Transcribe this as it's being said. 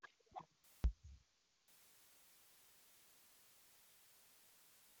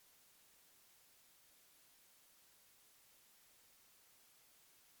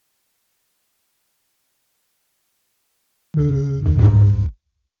Later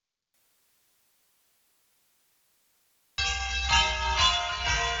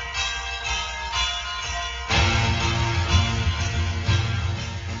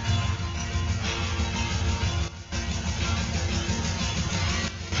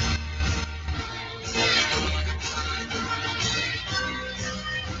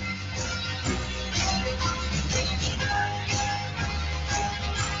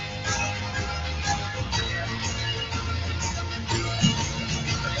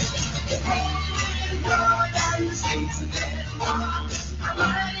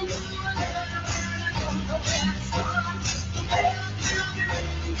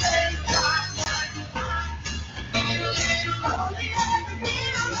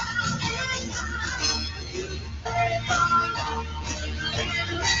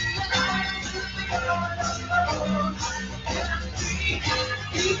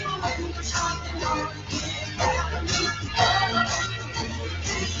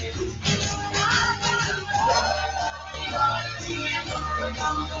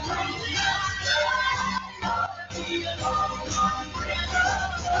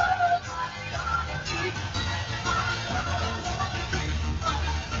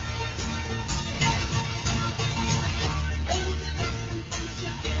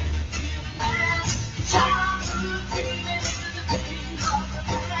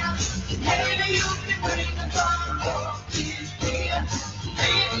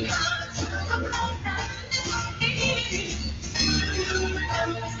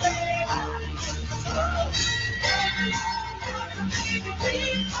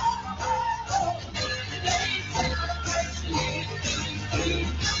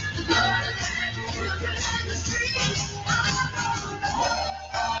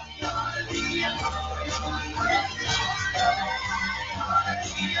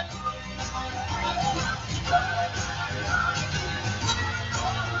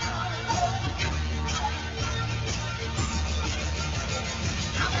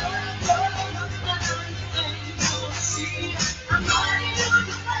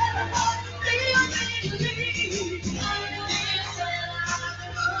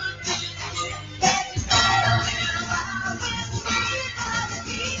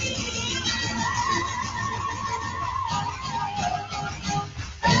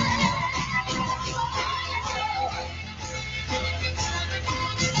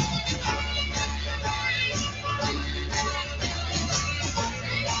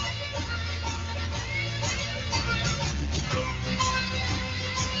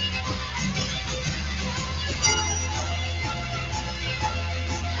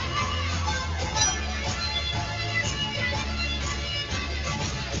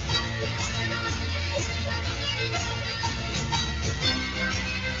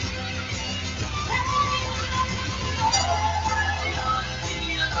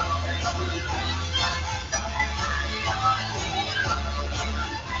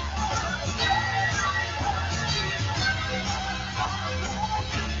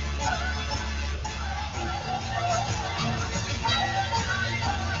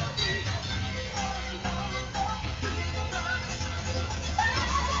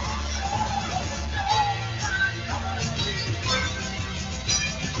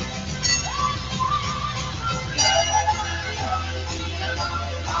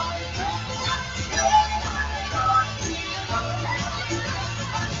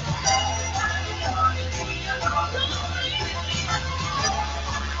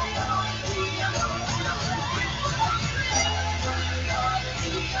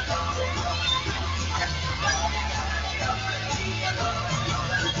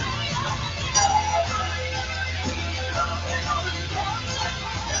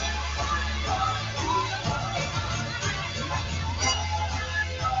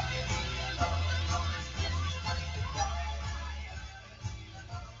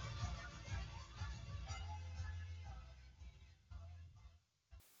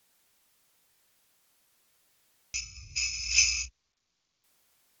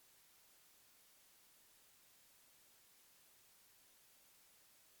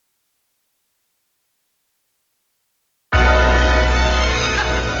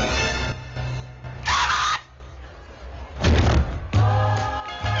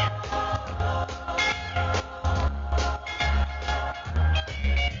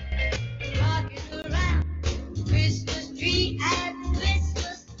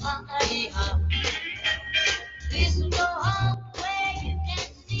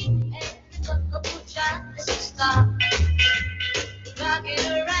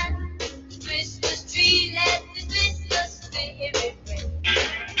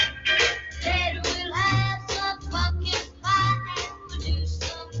we'll have some pumpkin pie.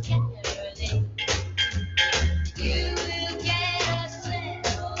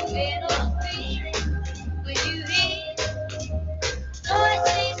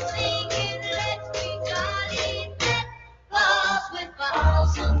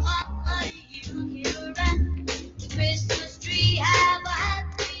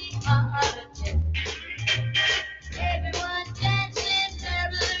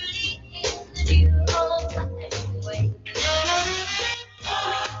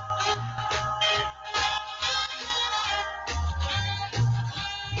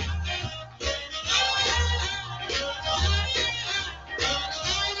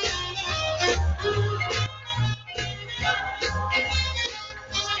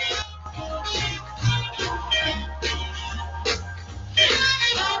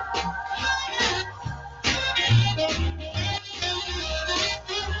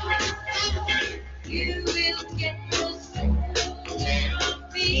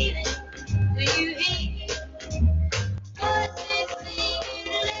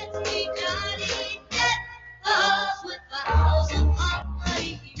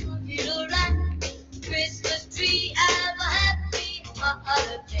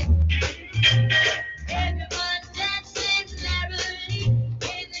 Everybody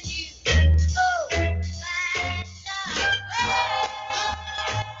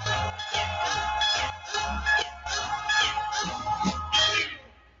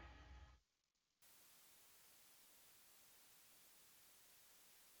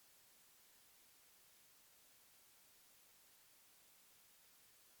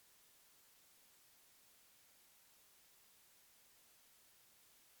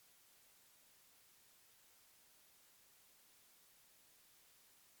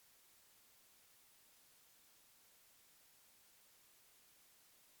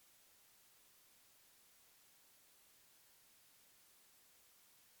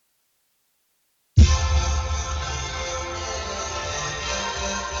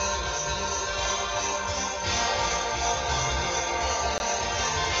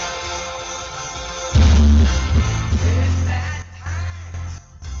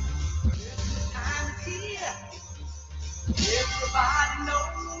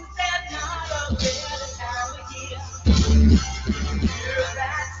knows there's not a better time of year. Hear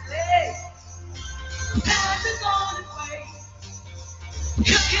that sleigh, Santa's on his way.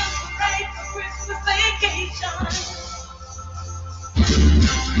 Hip, hip, hooray for Christmas vacation.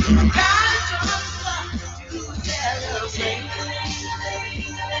 Got a ton to celebrate.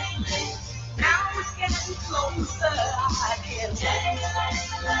 Now it's getting closer, I can tell.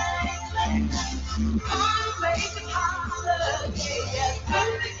 Gonna make it holiday as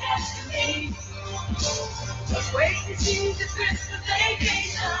perfect as can be. Just wait to see the Christmas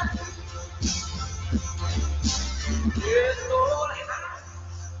vacation. It's rolling hot,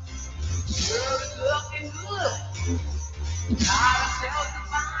 sure is looking good. Got ourselves the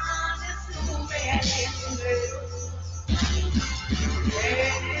finest snowman in the world.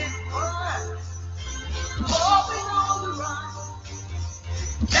 And it's fun, hoping on the run.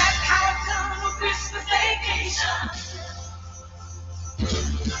 That's how it's done on Christmas vacation.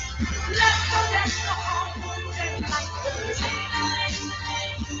 Let's go home and light the tree.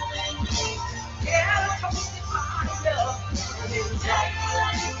 Yeah, the toasted fire burning tight.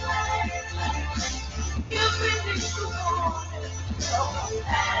 Everything's so warm and so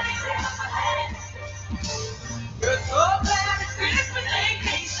happy. We're so glad it's Christmas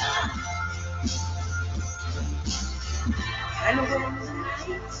vacation. And the winds and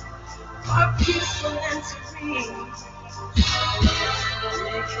nights are peaceful and serene.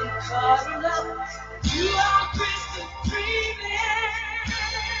 They can cuddle up to our Christmas dreaming.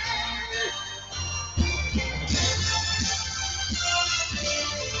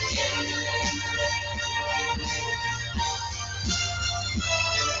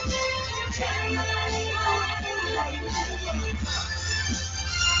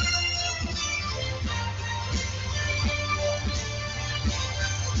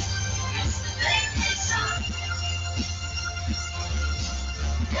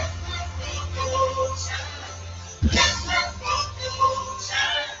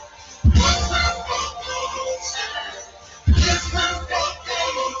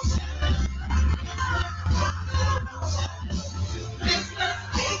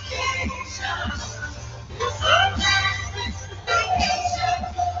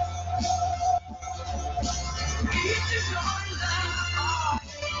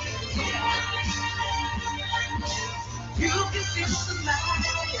 You can feel the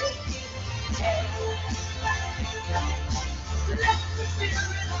magic in the air. Let the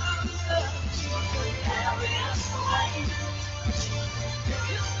spirit of love carry us away.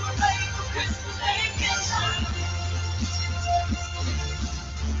 It's parade for Christmas vacation.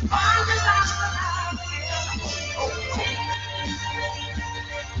 Find us out alive again. Oh,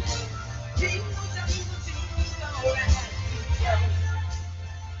 jingle, jingle, jingle, and go.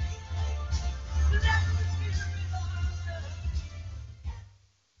 Let the spirit of love.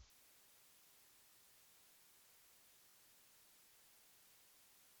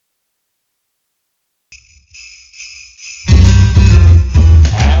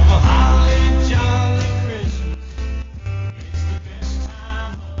 Have a holly jolly Christmas. It's the best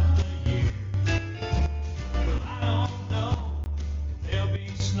time of the year. Well, I don't know if there'll be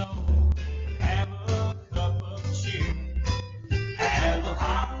snow. Have a cup of cheer. Have a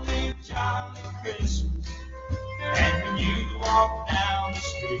holly jolly Christmas. And when you walk down the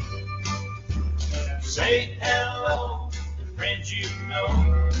street, say hello to friends you know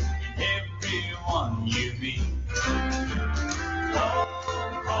and everyone you meet.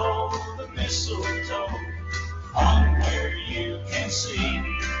 Oh, the mistletoe on where you can see.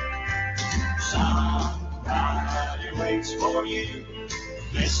 Somebody waits for you.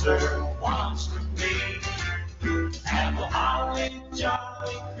 Mr. wants to be. Have a holly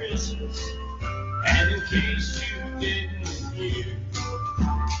jolly Christmas. And in case you didn't hear,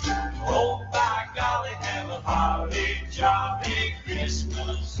 oh by golly, have a holly jolly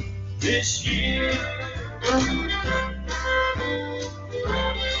Christmas this year.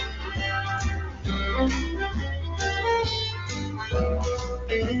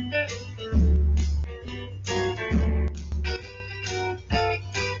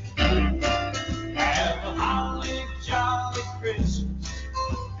 Have a holly jolly Christmas.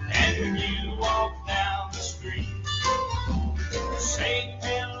 And when you walk down the street, say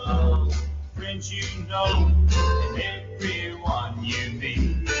hello, friends you know, and everyone you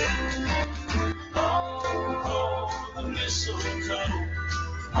meet. Oh, the mistletoe,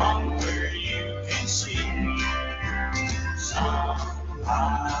 on where you can see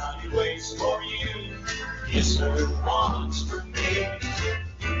somebody waits for you. Kiss her once for me.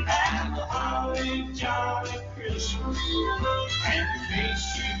 Have a holly jolly Christmas, and in case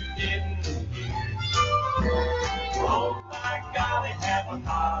you didn't hear, oh my golly, have a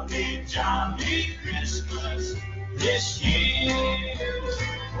holly jolly Christmas this year.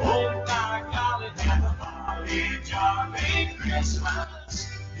 Oh my golly, have a holly jolly Christmas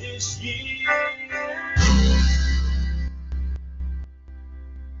this year.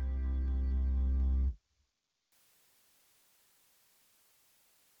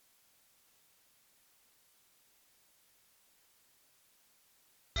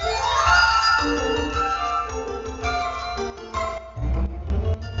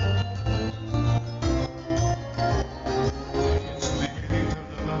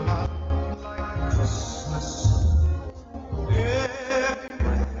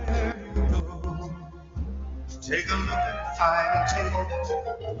 Take a look at fire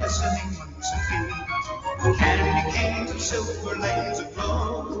tail, listening once again. Candy canes and silver lanes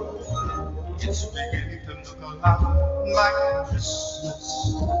aglow. It's beginning to look a lot like Christmas.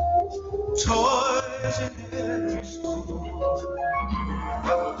 Toys in every store.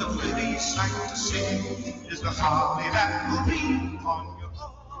 But the pretty sight to see is the holly that will be on your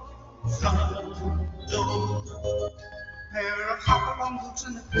front door. Pair of hop-along boots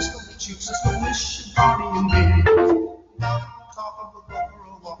and a pistol that shoots is the wish of Barney and me. Now talk of a go for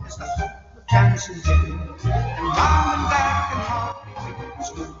a walk is the hope of Janice and Jane. And Mom and Dad can hardly wait for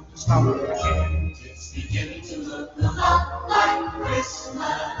school to start again. It's beginning to look a lot like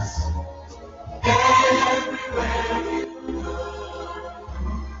Christmas everywhere you go.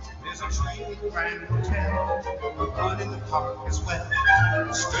 There's a train with a grand hotel, a run in the park as well.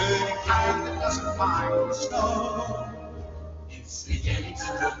 A sturdy kind that doesn't mind the snow. It's beginning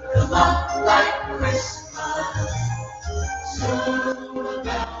to look a lot like Christmas. Soon the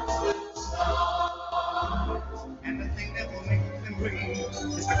bells will start. And the thing that will make them ring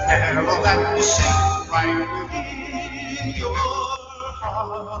is the carol that you sing right within your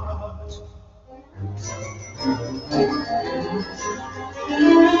heart.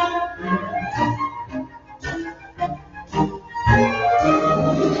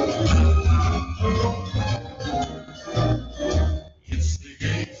 It's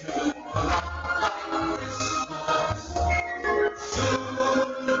beginning to look a lot like Christmas.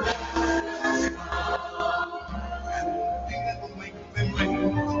 Soon the bells will start. And the thing that will make them ring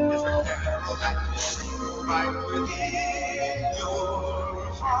is the carol that you sing right within your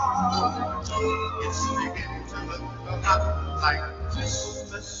heart. It's beginning to look a lot like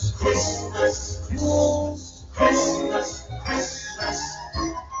Christmas, Christmas, Christmas, Christmas, Christmas.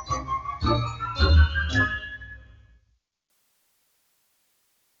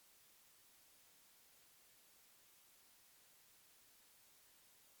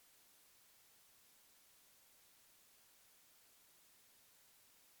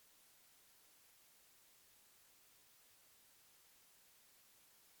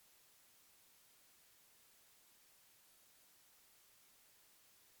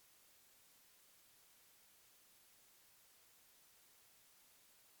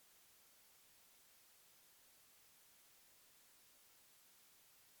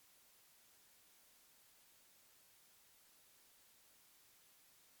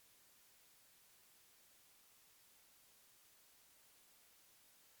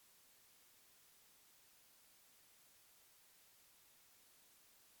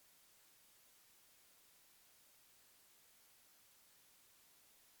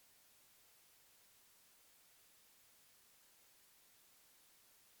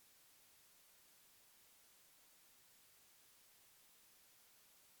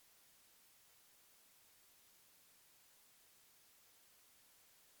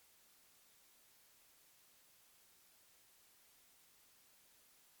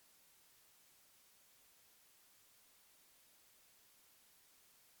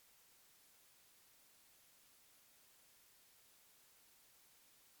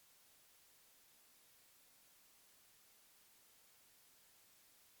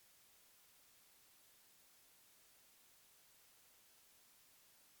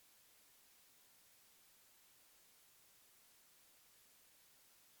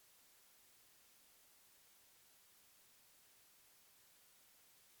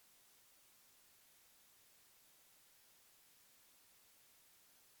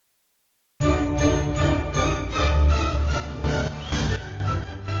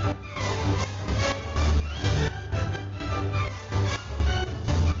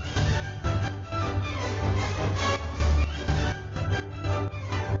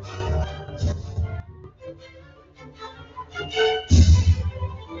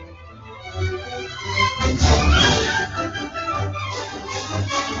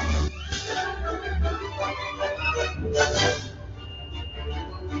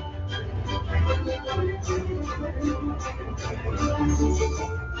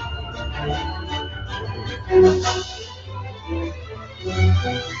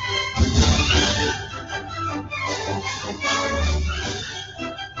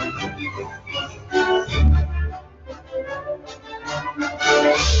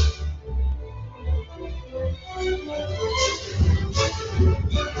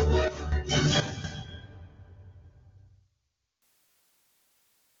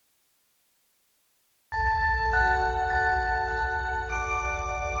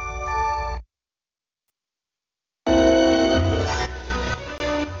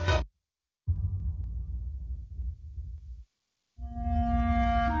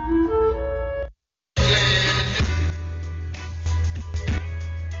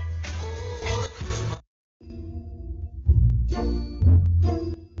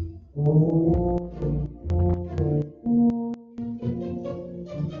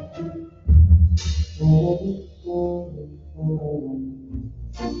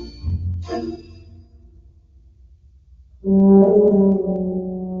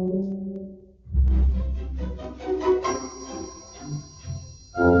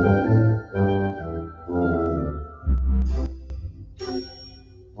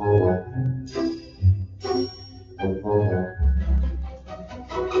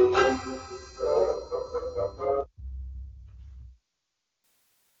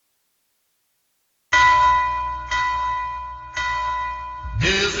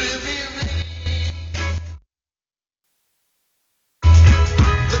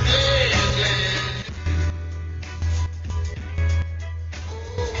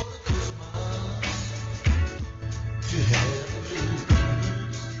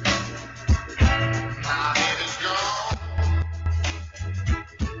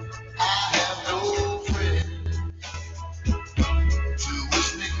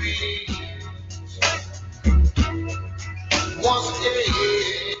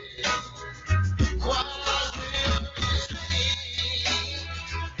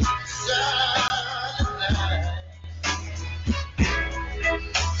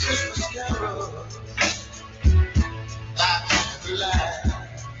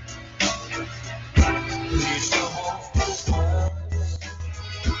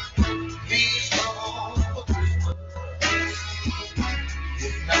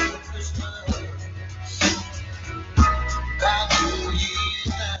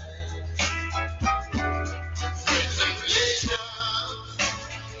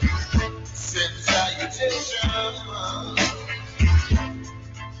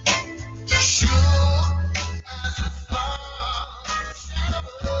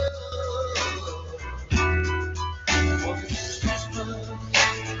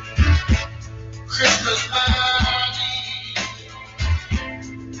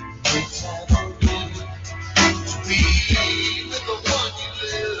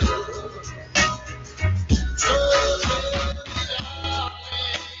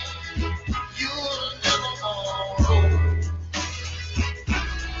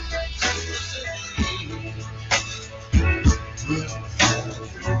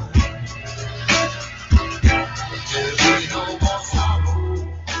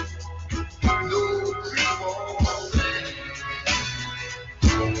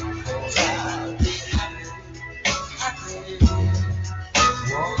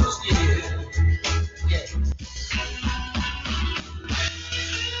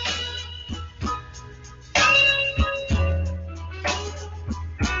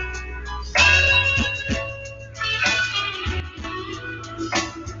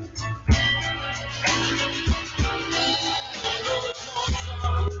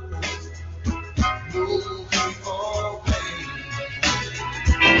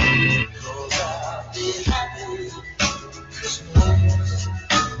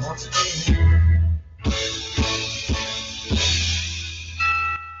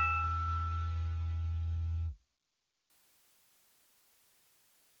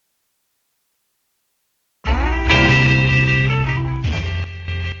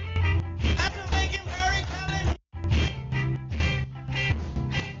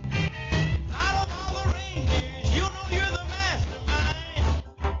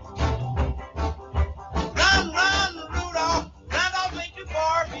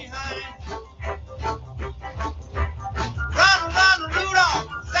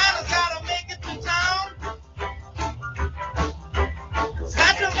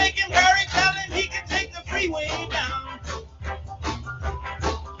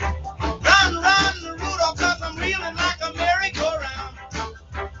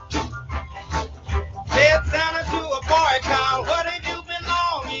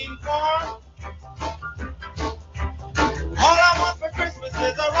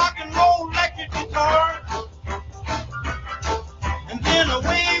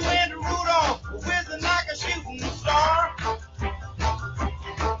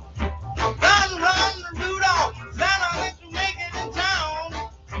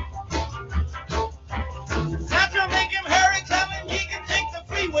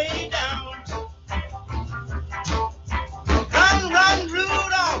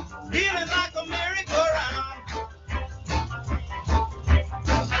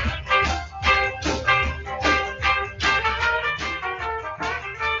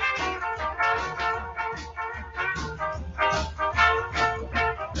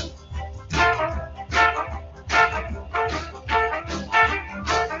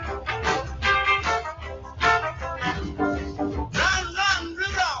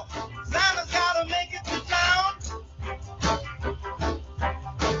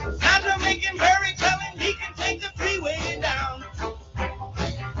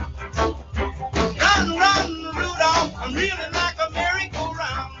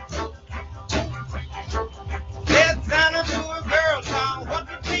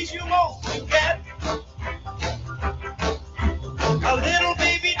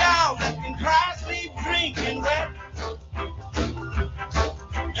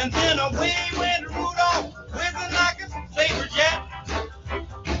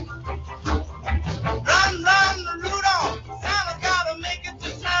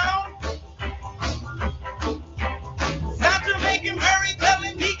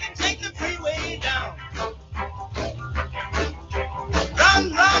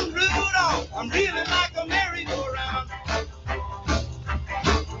 I'm reeling like a merry-go-round.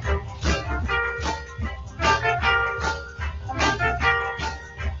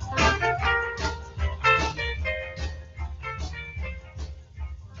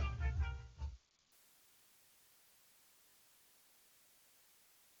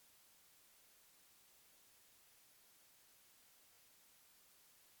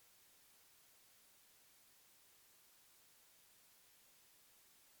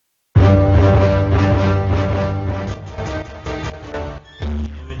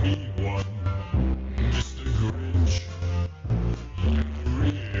 You're a mean one, Mr. Grinch. You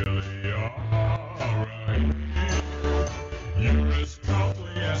really are right. You're as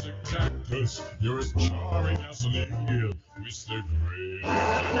cuddly as a cactus. You're as charming as an eel, Mr.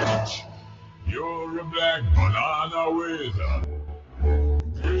 Grinch. You're a black banana with a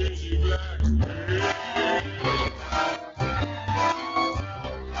crazy black tail.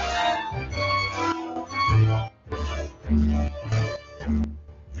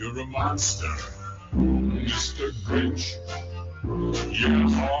 You're a monster, Mr. Grinch. Your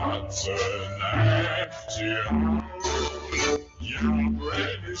heart's an empty house. Your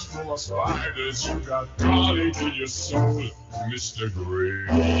brain is full of spiders. You got garlic in your soul, Mr.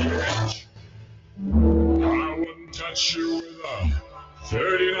 Grinch. I wouldn't touch you with a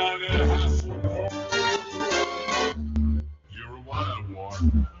 39 and a half foot pole. You're a wild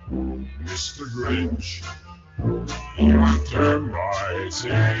one, Mr. Grinch. You have termites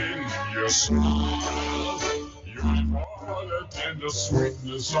in your skull. You have all the tender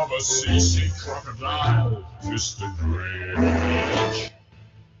sweetness of a seasick crocodile, Mr. Grinch.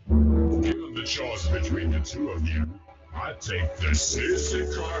 Given the choice between the two of you, I'd take the seasick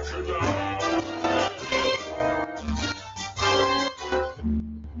crocodile.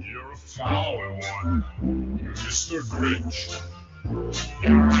 You're a foul one, Mr. Grinch.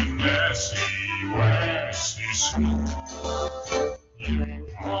 You're a nasty, nasty skunk.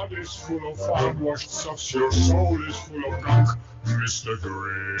 Your heart is full of unwashed socks. Your soul is full of gunk, Mr.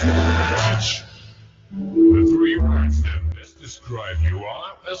 Grinch. The three words that best describe you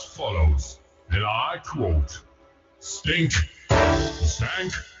are as follows, and I quote: stink,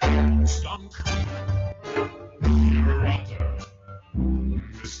 stank, stunk. You're a rotter,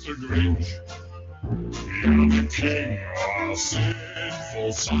 Mr. Grinch. You're the king of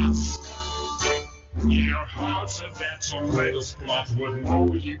sinful sauce. Your heart's a bed of latest blood with no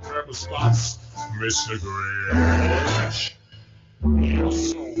purple spots, Mr. Grinch. Your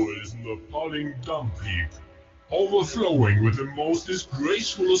soul is an appalling dump heap, overflowing with the most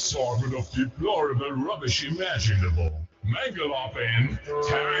disgraceful assortment of deplorable rubbish imaginable. Mangled up and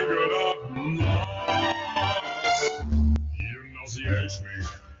tangled up knots. You nauseate me,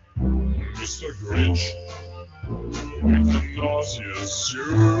 Mr. Grinch, with a nauseous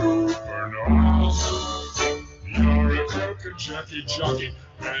super nose. You're a crooked jockey,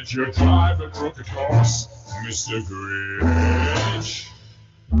 and you drive a crooked horse, Mr. Grinch.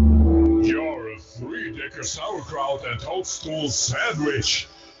 You're a three-decker sauerkraut and toadstool sandwich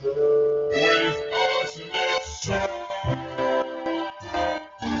with arsenic sauce.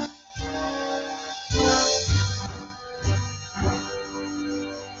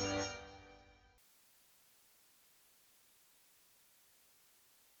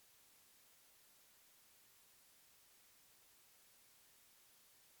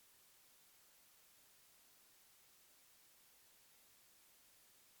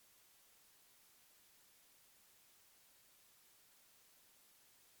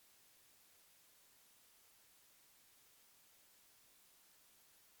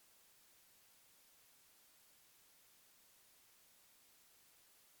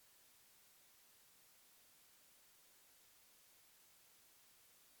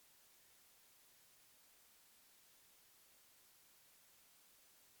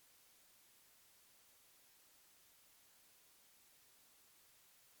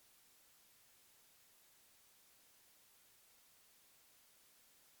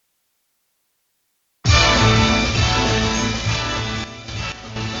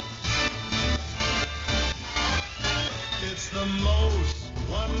 It's the most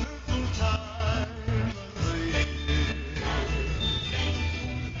wonderful time of the year.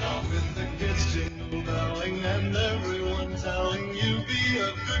 With the kids jingle belling and everyone telling you be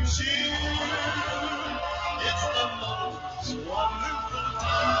of good cheer. It's the most wonderful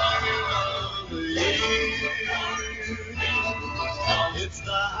time of the year. It's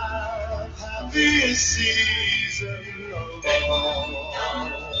the happiest season of all.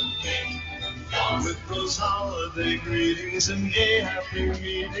 With those holiday greetings and gay happy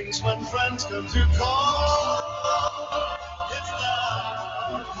meetings when friends come to call. It's the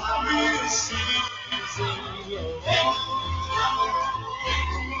Happy season of all.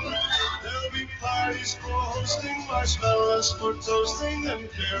 There'll be parties for hosting, marshmallows for toasting, and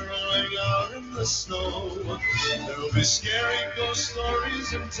caroling out in the snow. There'll be scary ghost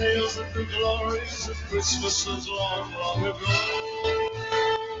stories and tales of the glories of Christmases long, long ago.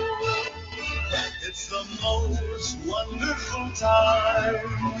 It's the most wonderful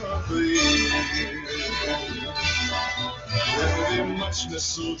time of the year. There'll be much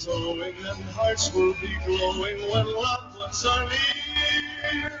mistletoeing and hearts will be glowing when loved ones are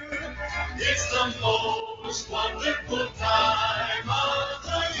near. It's the most wonderful time of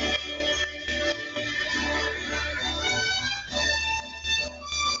the year.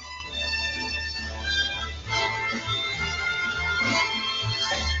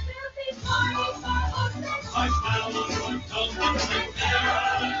 I smell the room and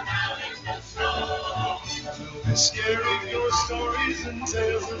carol out in the snow. There'll be scary ghost stories and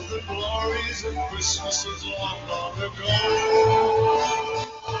tales of the glories of Christmases long, long ago.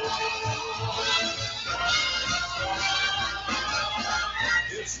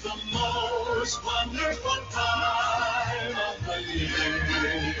 It's the most wonderful time of the year.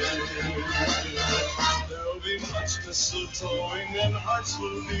 There'll be much mistletoeing and hearts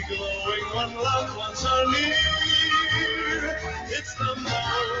will be glowing when loved ones are near. It's the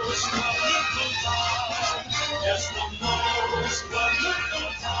most wonderful time. Yes, the most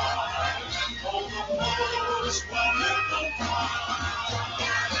wonderful time. Oh, the most wonderful time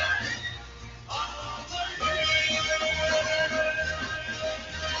of the year.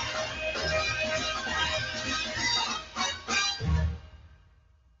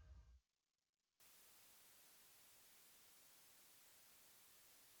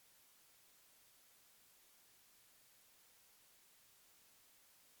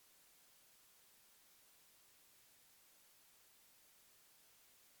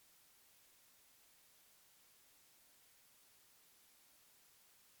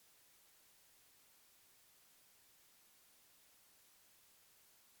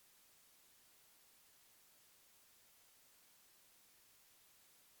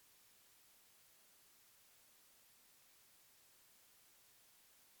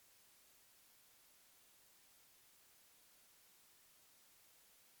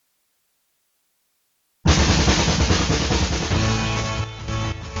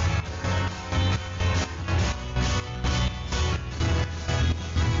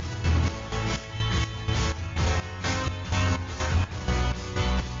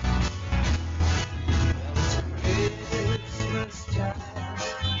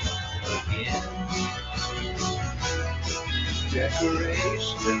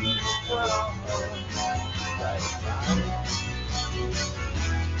 Decorations from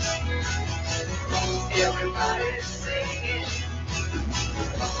everybody's singing,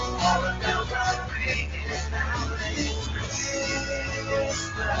 all the bells are ringing now and it's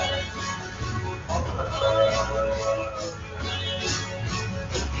Christmas.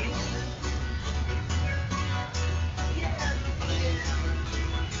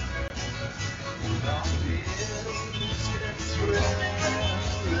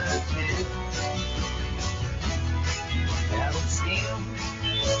 Haven't seen him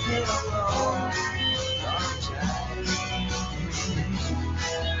in a long, long time.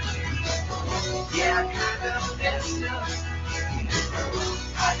 Yeah, I kind of missed him.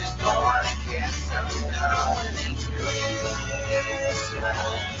 I just don't want to kiss him now and it's Christmas.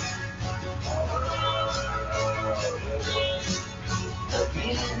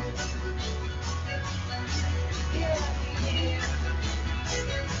 Again.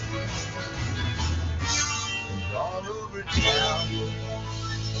 All over town,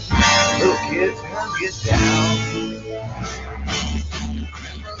 little kids come get down.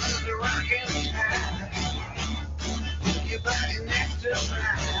 Grandmother's a rockin' time. Your body next to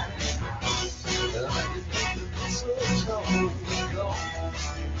mine. Underneath the mistletoe we go.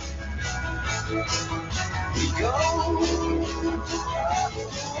 We go.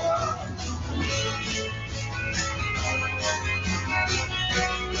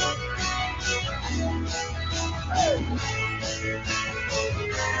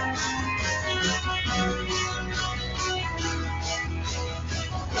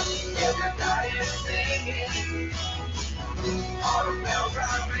 Everybody's singing, all the bells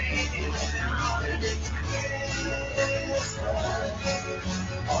are ringing now, and it's Christmas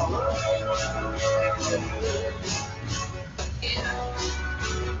all over the world. Yeah,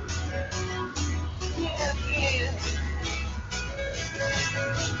 yeah.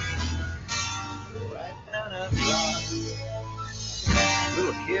 Right down a block,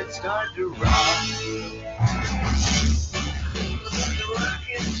 little kids start to rock.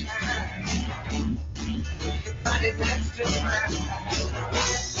 next to mine.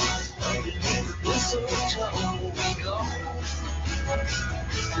 Underneath the mistletoe we go.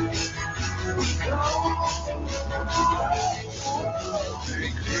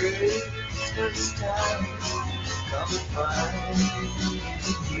 Merry Christmas time, come and find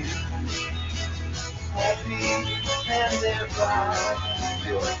you happy and they're by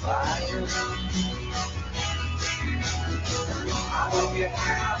your fire. I hope you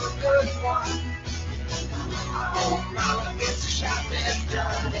have a good one. I hope Mama gets the shopping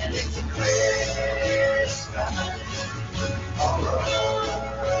done and it's a Christmas all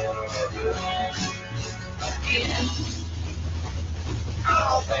over again.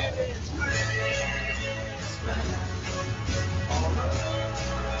 Oh, baby, it's Christmas all over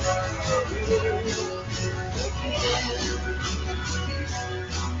again.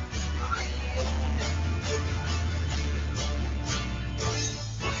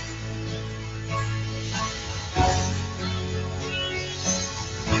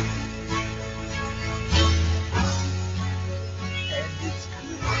 And it's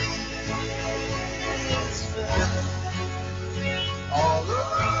Christmas all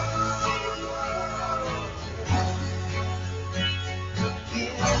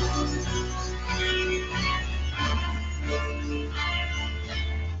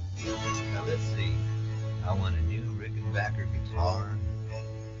Now let's see. I want a new Rickenbacker guitar,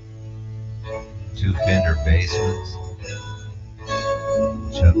 2 Fender basements,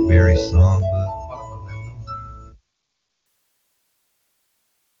 Chuck Berry songbook.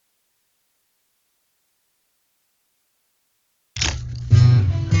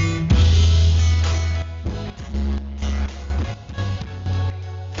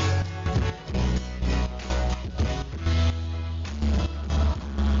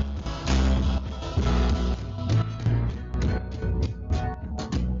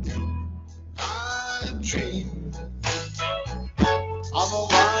 I dream of a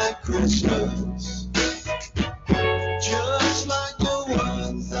white Christmas, just like the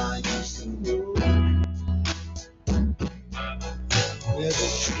ones I used to know, where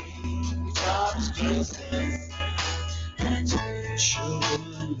the treetops glisten and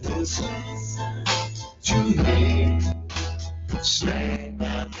children listen to me sing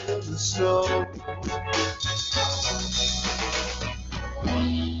down in the snow.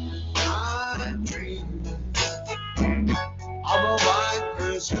 I dream of a white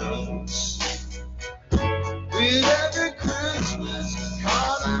Christmas, with every Christmas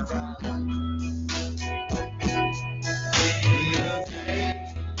card I write. We'll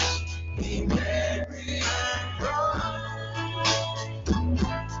be merry and bright.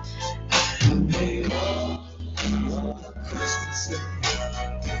 May all the Christmases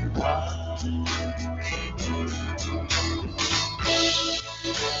white.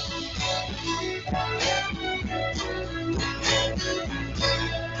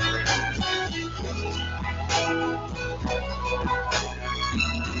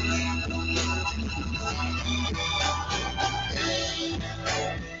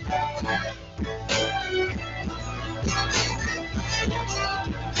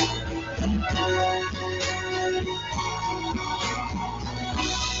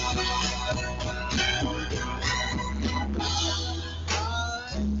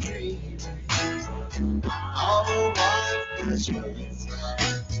 I dream of a white Christmas,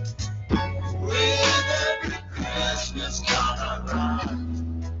 with every Christmas card I write.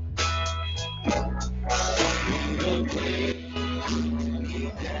 We'll be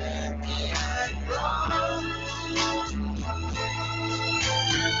happy and bright.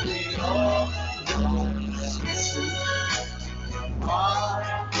 We all know Christmases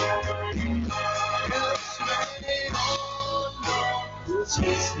are just made on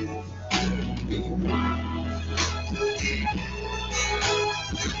Christmases.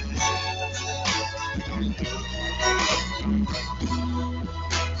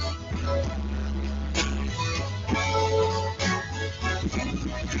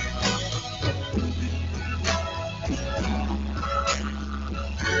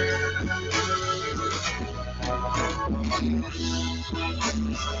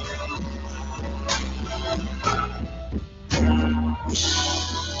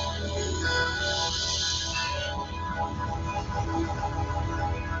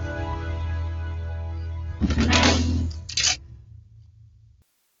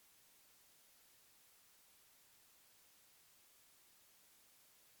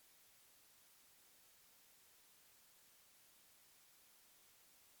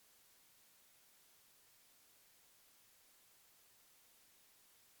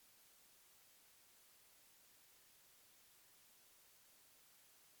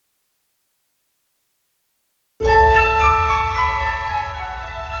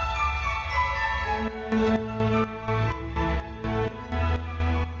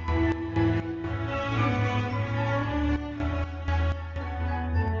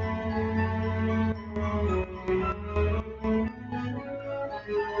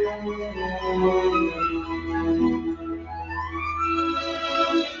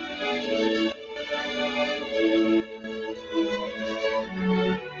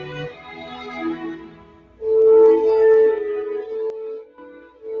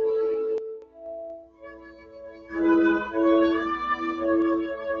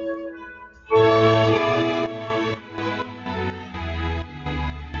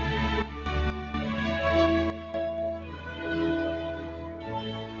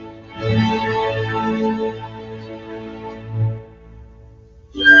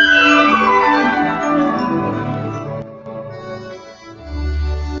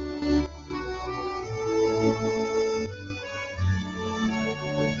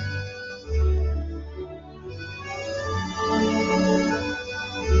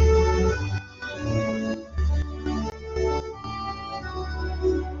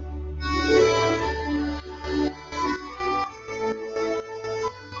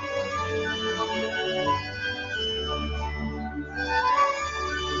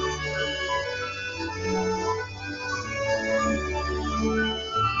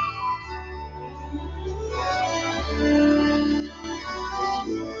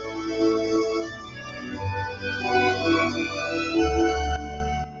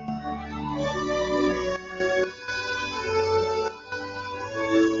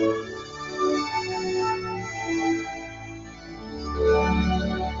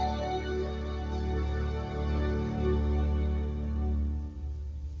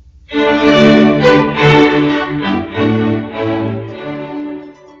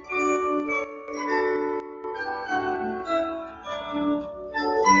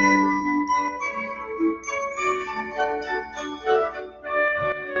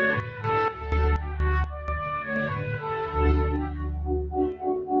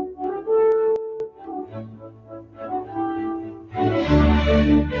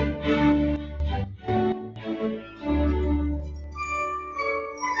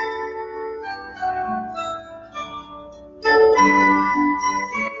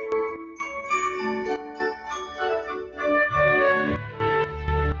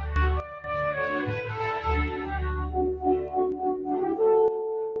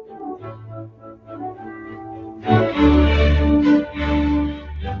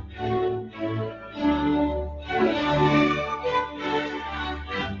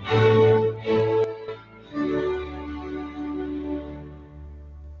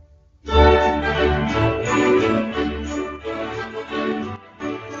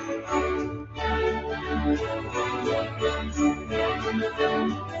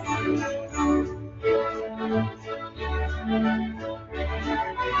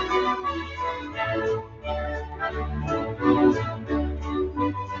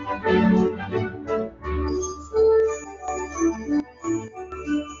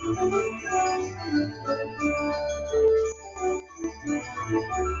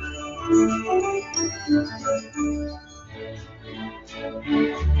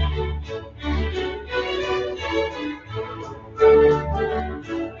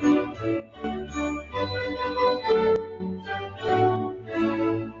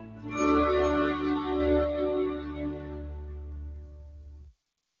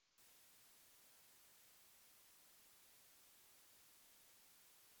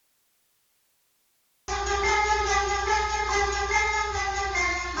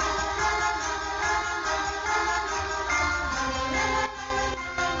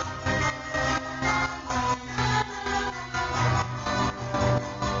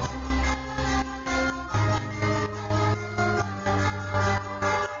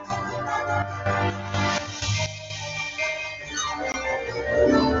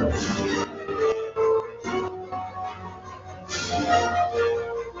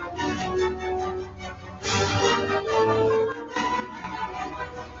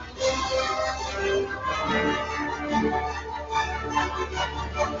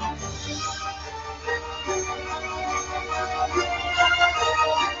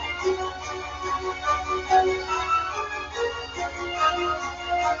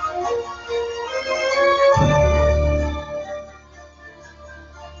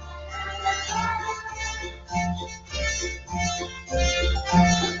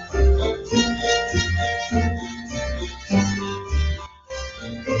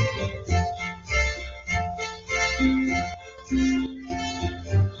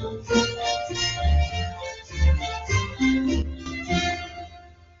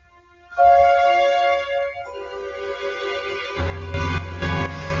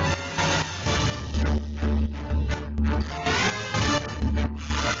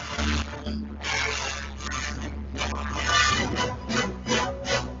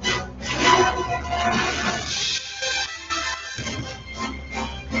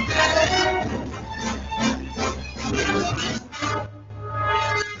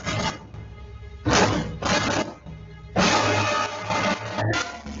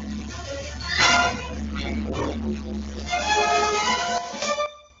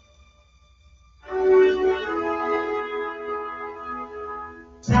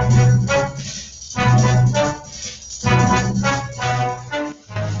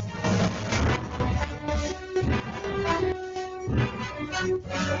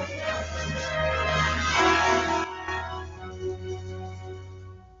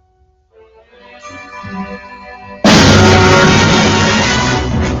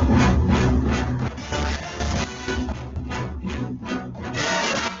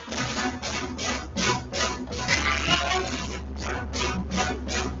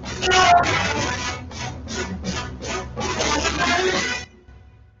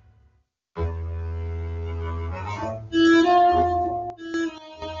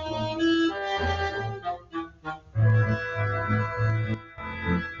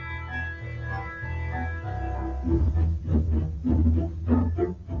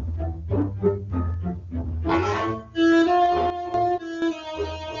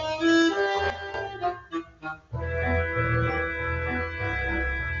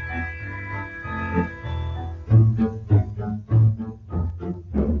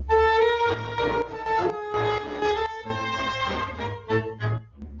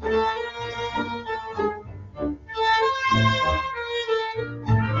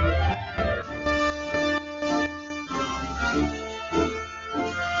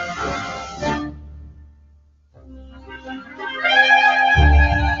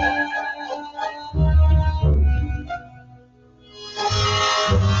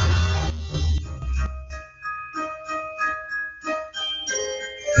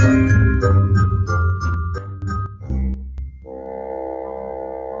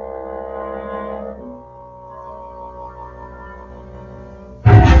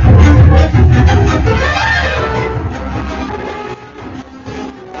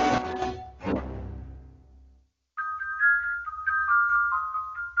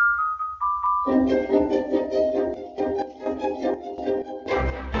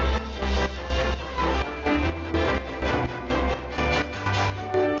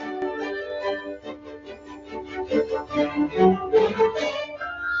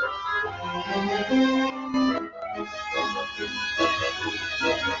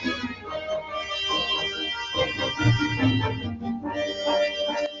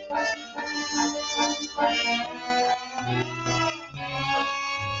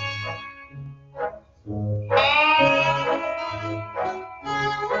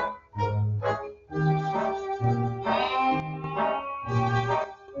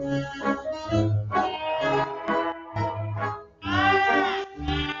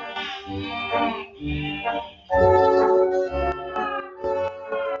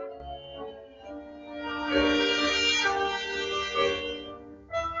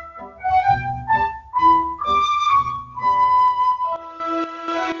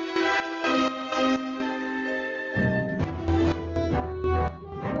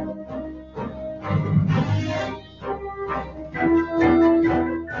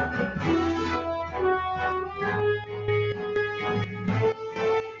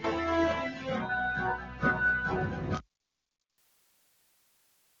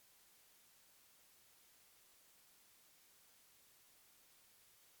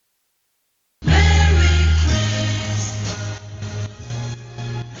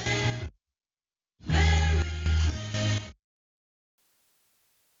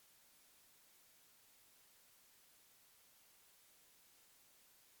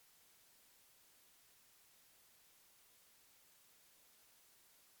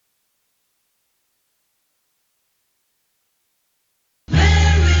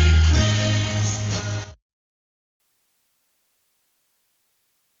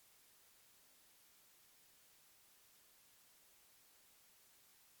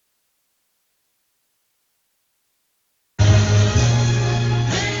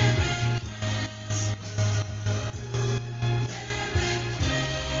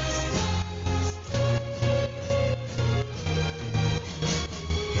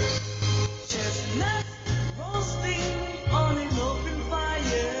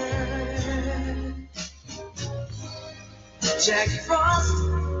 Jack Frost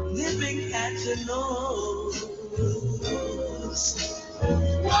nipping at your nose.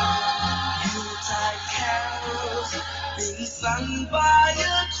 Yuletide carols being sung by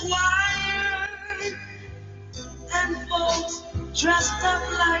a choir, and folks dressed up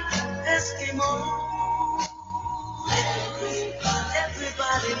like Eskimos.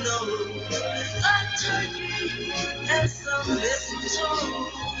 Everybody knows a turkey and some mistletoe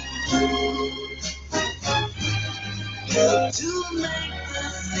to make the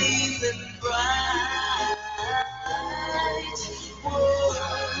season bright. Whoa,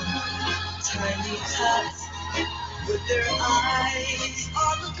 tiny tots with their eyes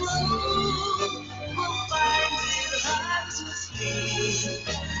on the globe will find it hard to sleep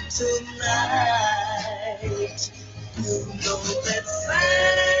tonight. You know that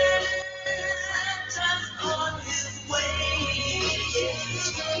Santa's on his way.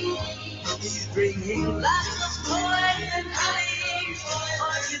 He's bringing lots of toys and honey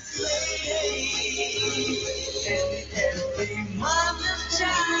on his sleigh. And every mother's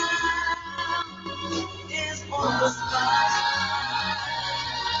child is on the spot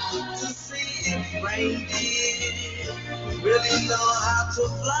to see if reindeer really know how to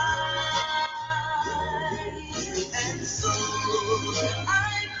fly. And so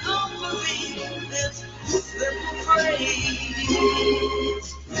I don't believe this simple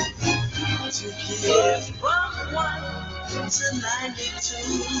phrase to kids from 1 to 92.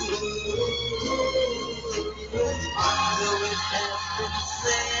 Though it has been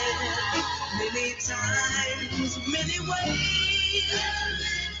said many times, many ways.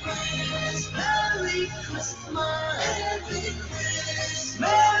 Merry Christmas, Merry Christmas,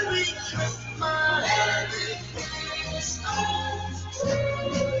 Merry Christmas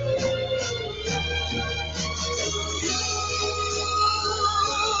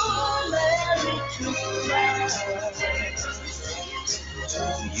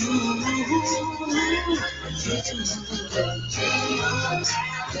to you. Merry Christmas to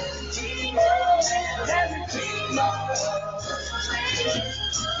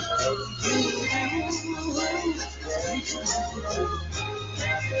you.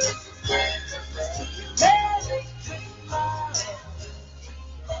 Merry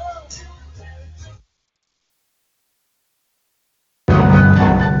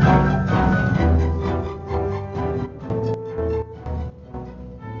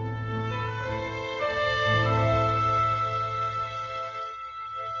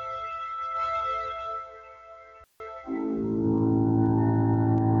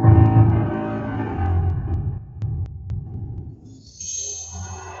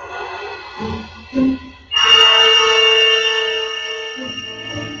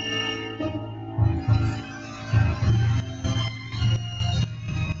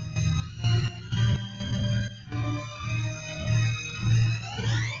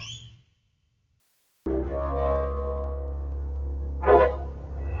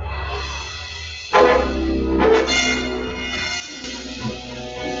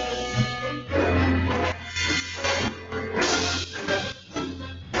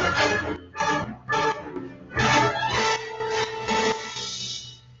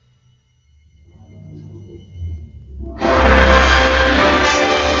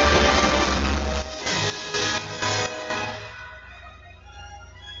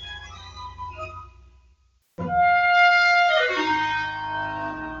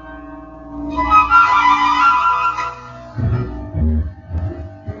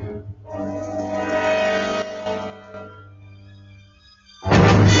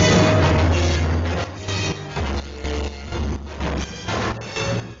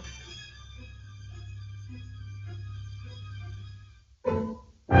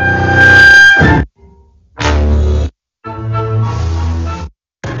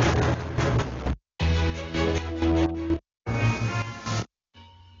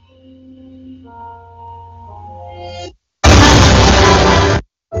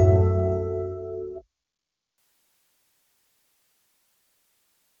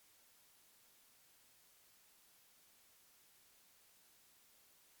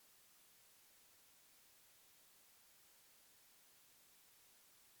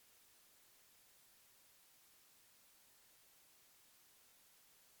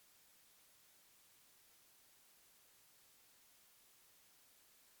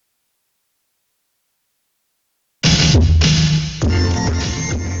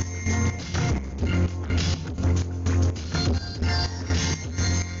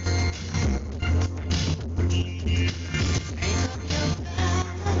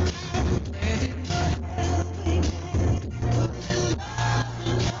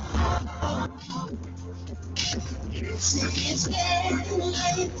See, it's getting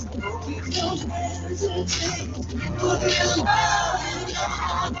late. Don't hesitate. Put your love in your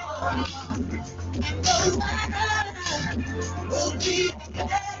heart. And no matter will be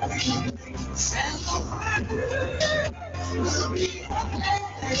everything. Send the word. Will be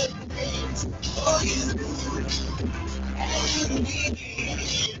everything for you and me.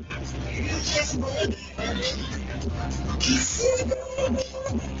 You just wait.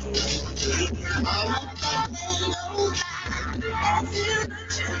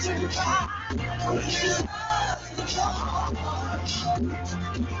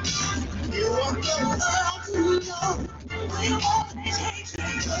 You want the world to know we won't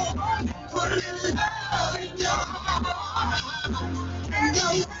hesitate to go. Put your love in your heart, and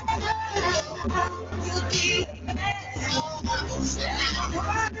no matter we'll be there.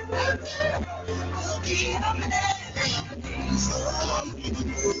 We'll be there.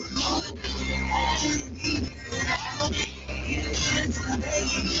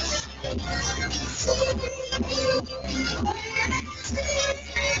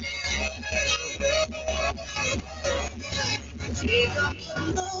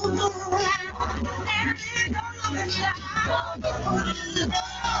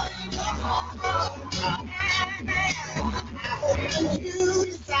 You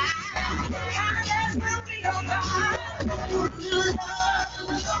decide, kindness will be your guide.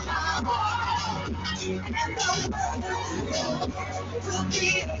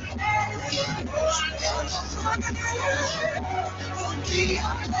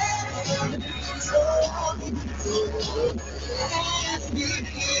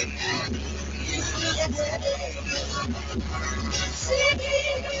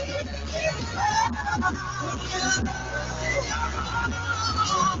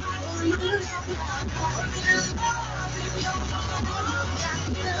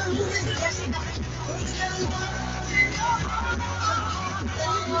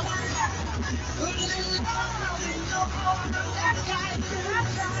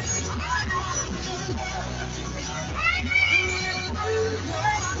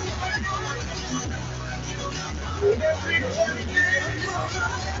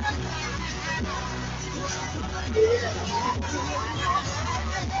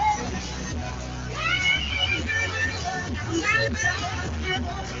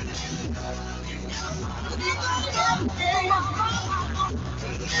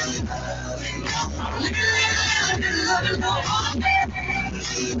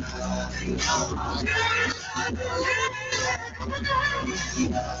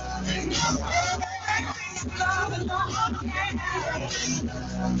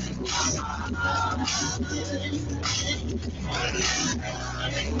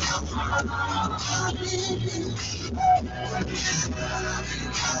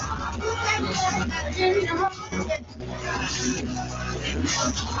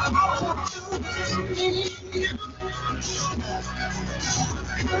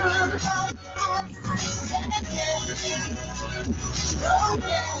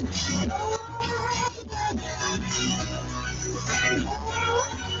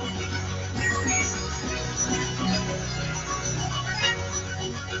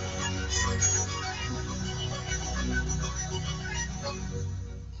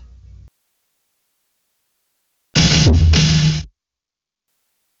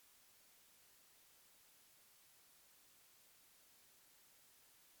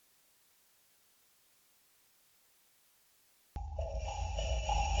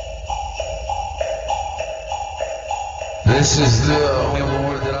 This is the only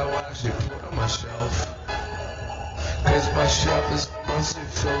award that I will actually put on my shelf. Cause my shelf is mostly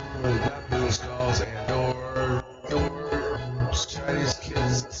filled with fabulous skulls and or Chinese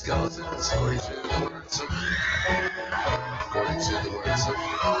kids skeletons, according to the words of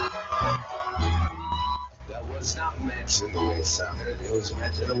that was not meant in the way it sounded. It was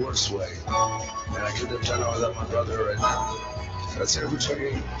meant in the worst way. And I could have done all that my brother right now. That's it,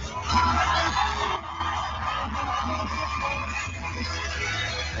 returning.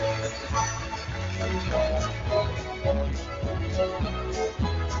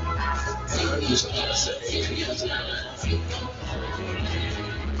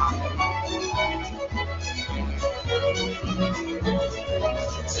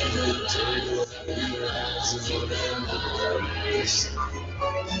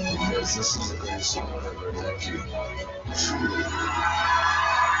 Because this is the greatest song ever. Thank you. Truly.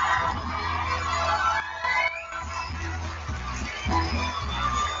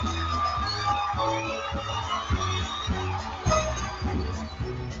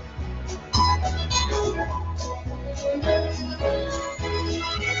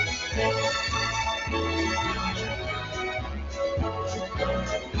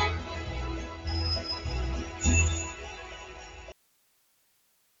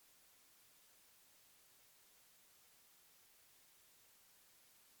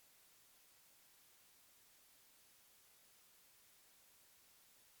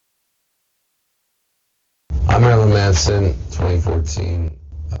 Wisconsin, 2014.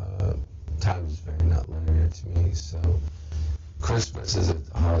 Time is very not linear to me, so Christmas is a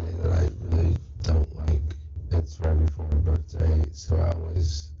holiday that I really don't like. It's right before my birthday, so I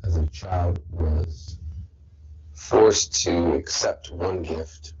always, as a child, was forced to accept one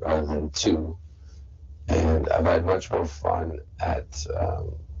gift rather than two, and I've had much more fun at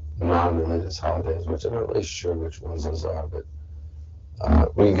non-religious holidays, which I'm not really sure which ones those are, but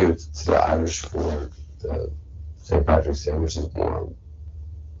we can give it to the Irish for the St. Patrick's Day, which is more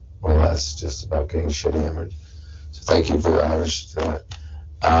or less just about getting shit hammered. So thank you for the Irish for that.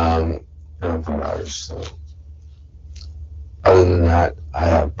 And I'm from Irish, so other than that, I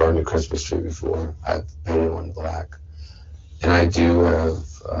have burned a Christmas tree before. I've painted one black, and I do have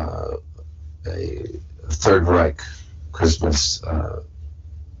a Third Reich Christmas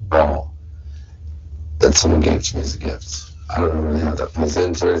ball that someone gave to me as a gift. I don't know really how that plays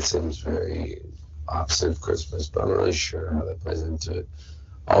into it. It seems very opposite of Christmas, but I'm not really sure how that plays into it.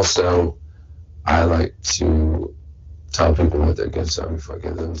 Also, I like to tell people what their gifts are before I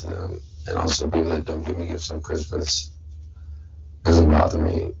give them to them. And also, people that don't give me gifts on Christmas doesn't bother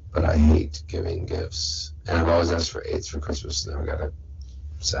me, but I hate giving gifts. And I've always asked for 8s for Christmas, and never got it,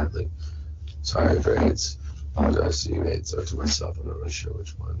 sadly. Sorry for 8s. Apologize to you 8s or to myself. I'm not really sure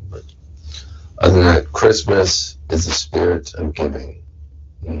which one. But other than that, Christmas is the spirit of giving.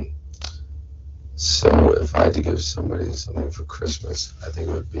 So if I had to give somebody something for Christmas, I think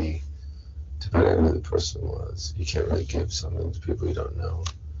it would be, depending on who the person was. You can't really give something to people you don't know.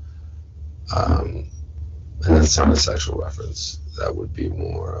 And that's not a sexual reference. That would be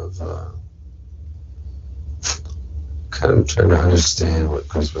more of kind of trying to understand what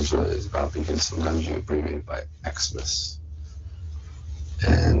Christmas really is about, because sometimes you abbreviate it by Xmas.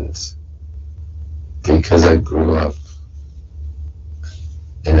 And because I grew up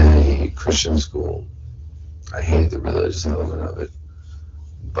in a Christian school, I hated the religious element of it.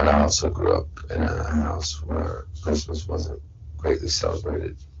 But I also grew up in a house where Christmas wasn't greatly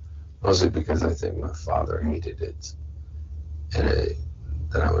celebrated, mostly because I think my father hated it. And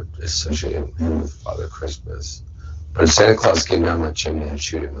then I would associate him with Father Christmas. But if Santa Claus came down my chimney, I'd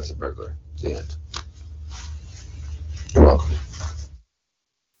shoot him as a burglar. The end. You're welcome.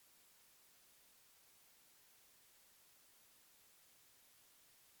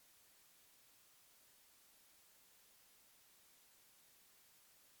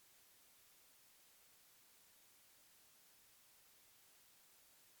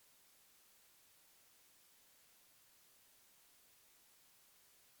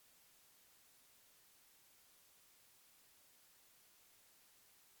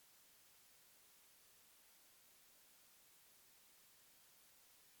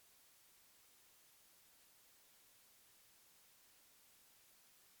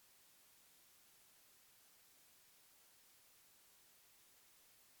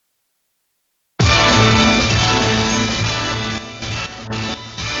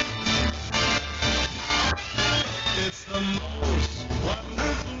 It's the most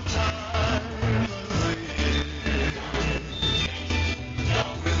wonderful time of the year.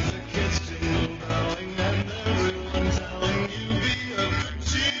 With the kids jingle belling and everyone telling you be of good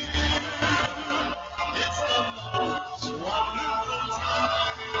cheer. It's the most wonderful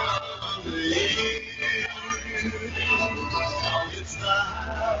time of the year. It's the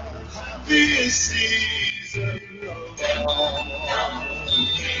happiest season of all.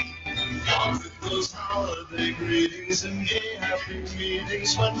 With those holiday greetings and gay happy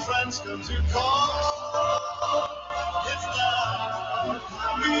meetings when friends come to call. It's the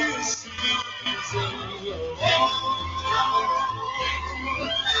happiest season of all.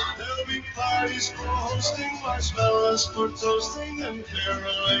 There'll be parties for hosting, marshmallows for toasting, and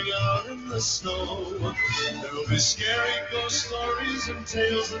caroling out in the snow. There'll be scary ghost stories and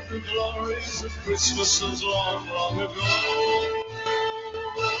tales of the glories of Christmases long, long ago.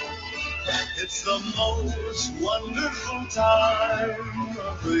 It's the most wonderful time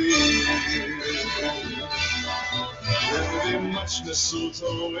of the year. There'll be much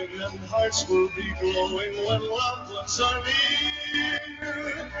mistletoeing and hearts will be glowing when loved ones are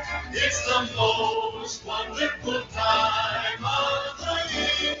near. It's the most wonderful time of the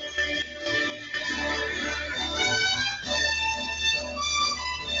year.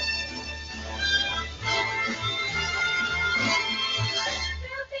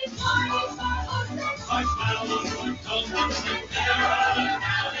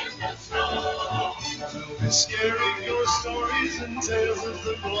 There'll be scary ghost stories and tales of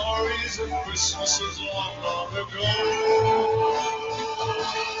the glories of Christmases long, long ago.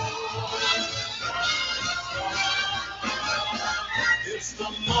 It's the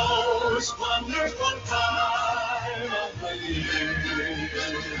most wonderful time time of the year.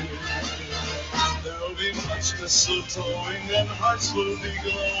 There'll be much mistletoeing and hearts will be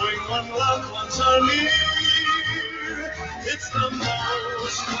glowing when loved ones are near. It's the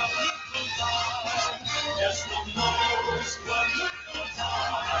most wonderful time. Yes, the most wonderful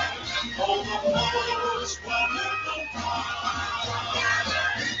time. Oh, the most wonderful time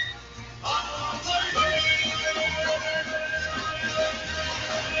of the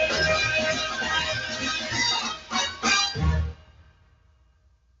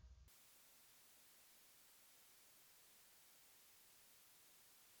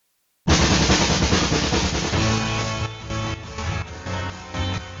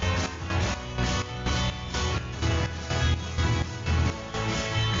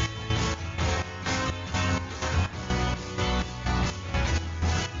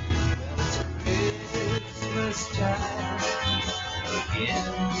Christmas time again.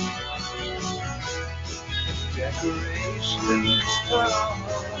 Decorations put on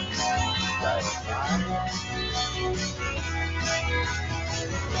like fire.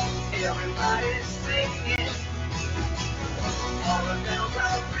 Everybody's singing, all the bells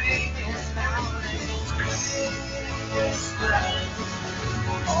are ringing now. It's Christmas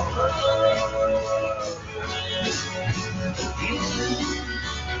all over again.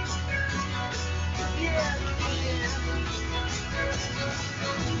 Yeah.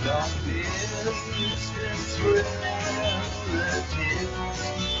 Long distance relatives,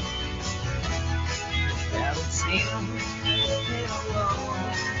 haven't seen them in a long,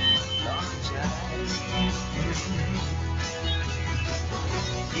 long time.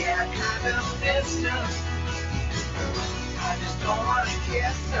 Yeah, I kind of miss them. I just don't want to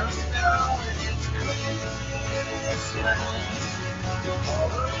kiss them. No, and it's Christmas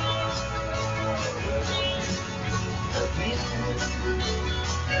all over again.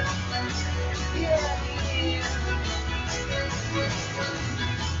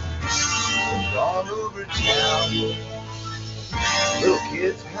 All over town, little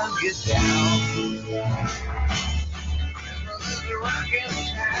kids come get down. Christmas is a rockin'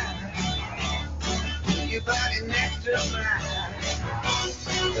 time. Put your body next to mine.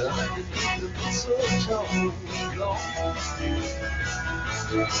 Underneath the mistletoe, we go.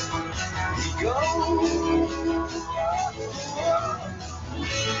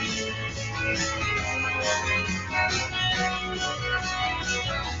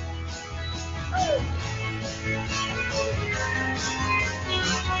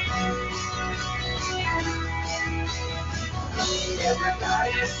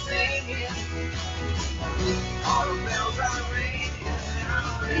 Everybody's singing, all the bells are ringing.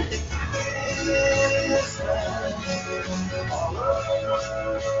 Now it's Christmas all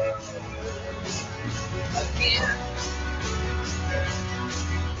over again.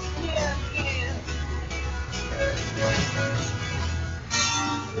 Yeah, again.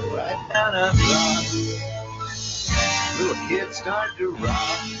 Right down our block, little kids start to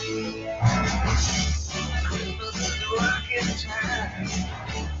rock. Christmas is a rockin' time.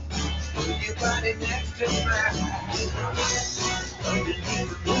 Put your body next to mine. Underneath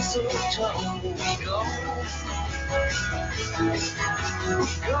the mistletoe, we go.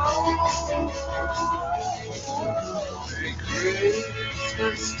 Merry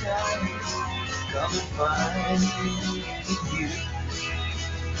Christmas time. Come and find you.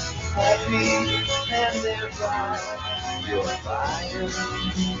 Happy and they're by your fire.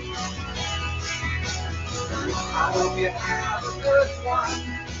 I hope you have a good one.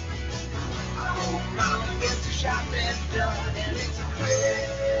 I hope Mama gets the shopping done and it's a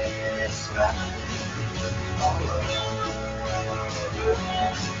Christmas all over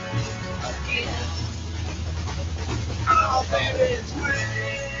again. Oh, baby, it's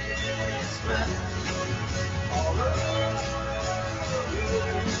Christmas all over again.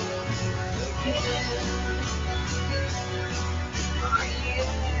 Oh, yeah.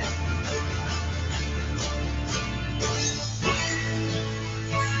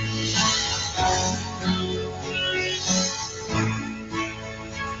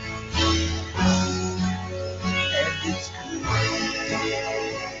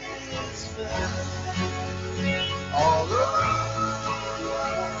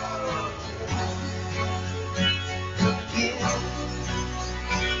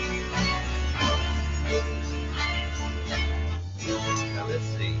 Now let's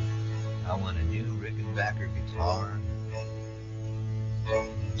see. I want a new Rickenbacker guitar,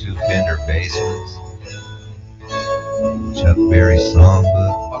 2 Fender basses, Chuck Berry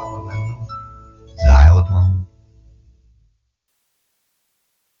songbook, xylophone.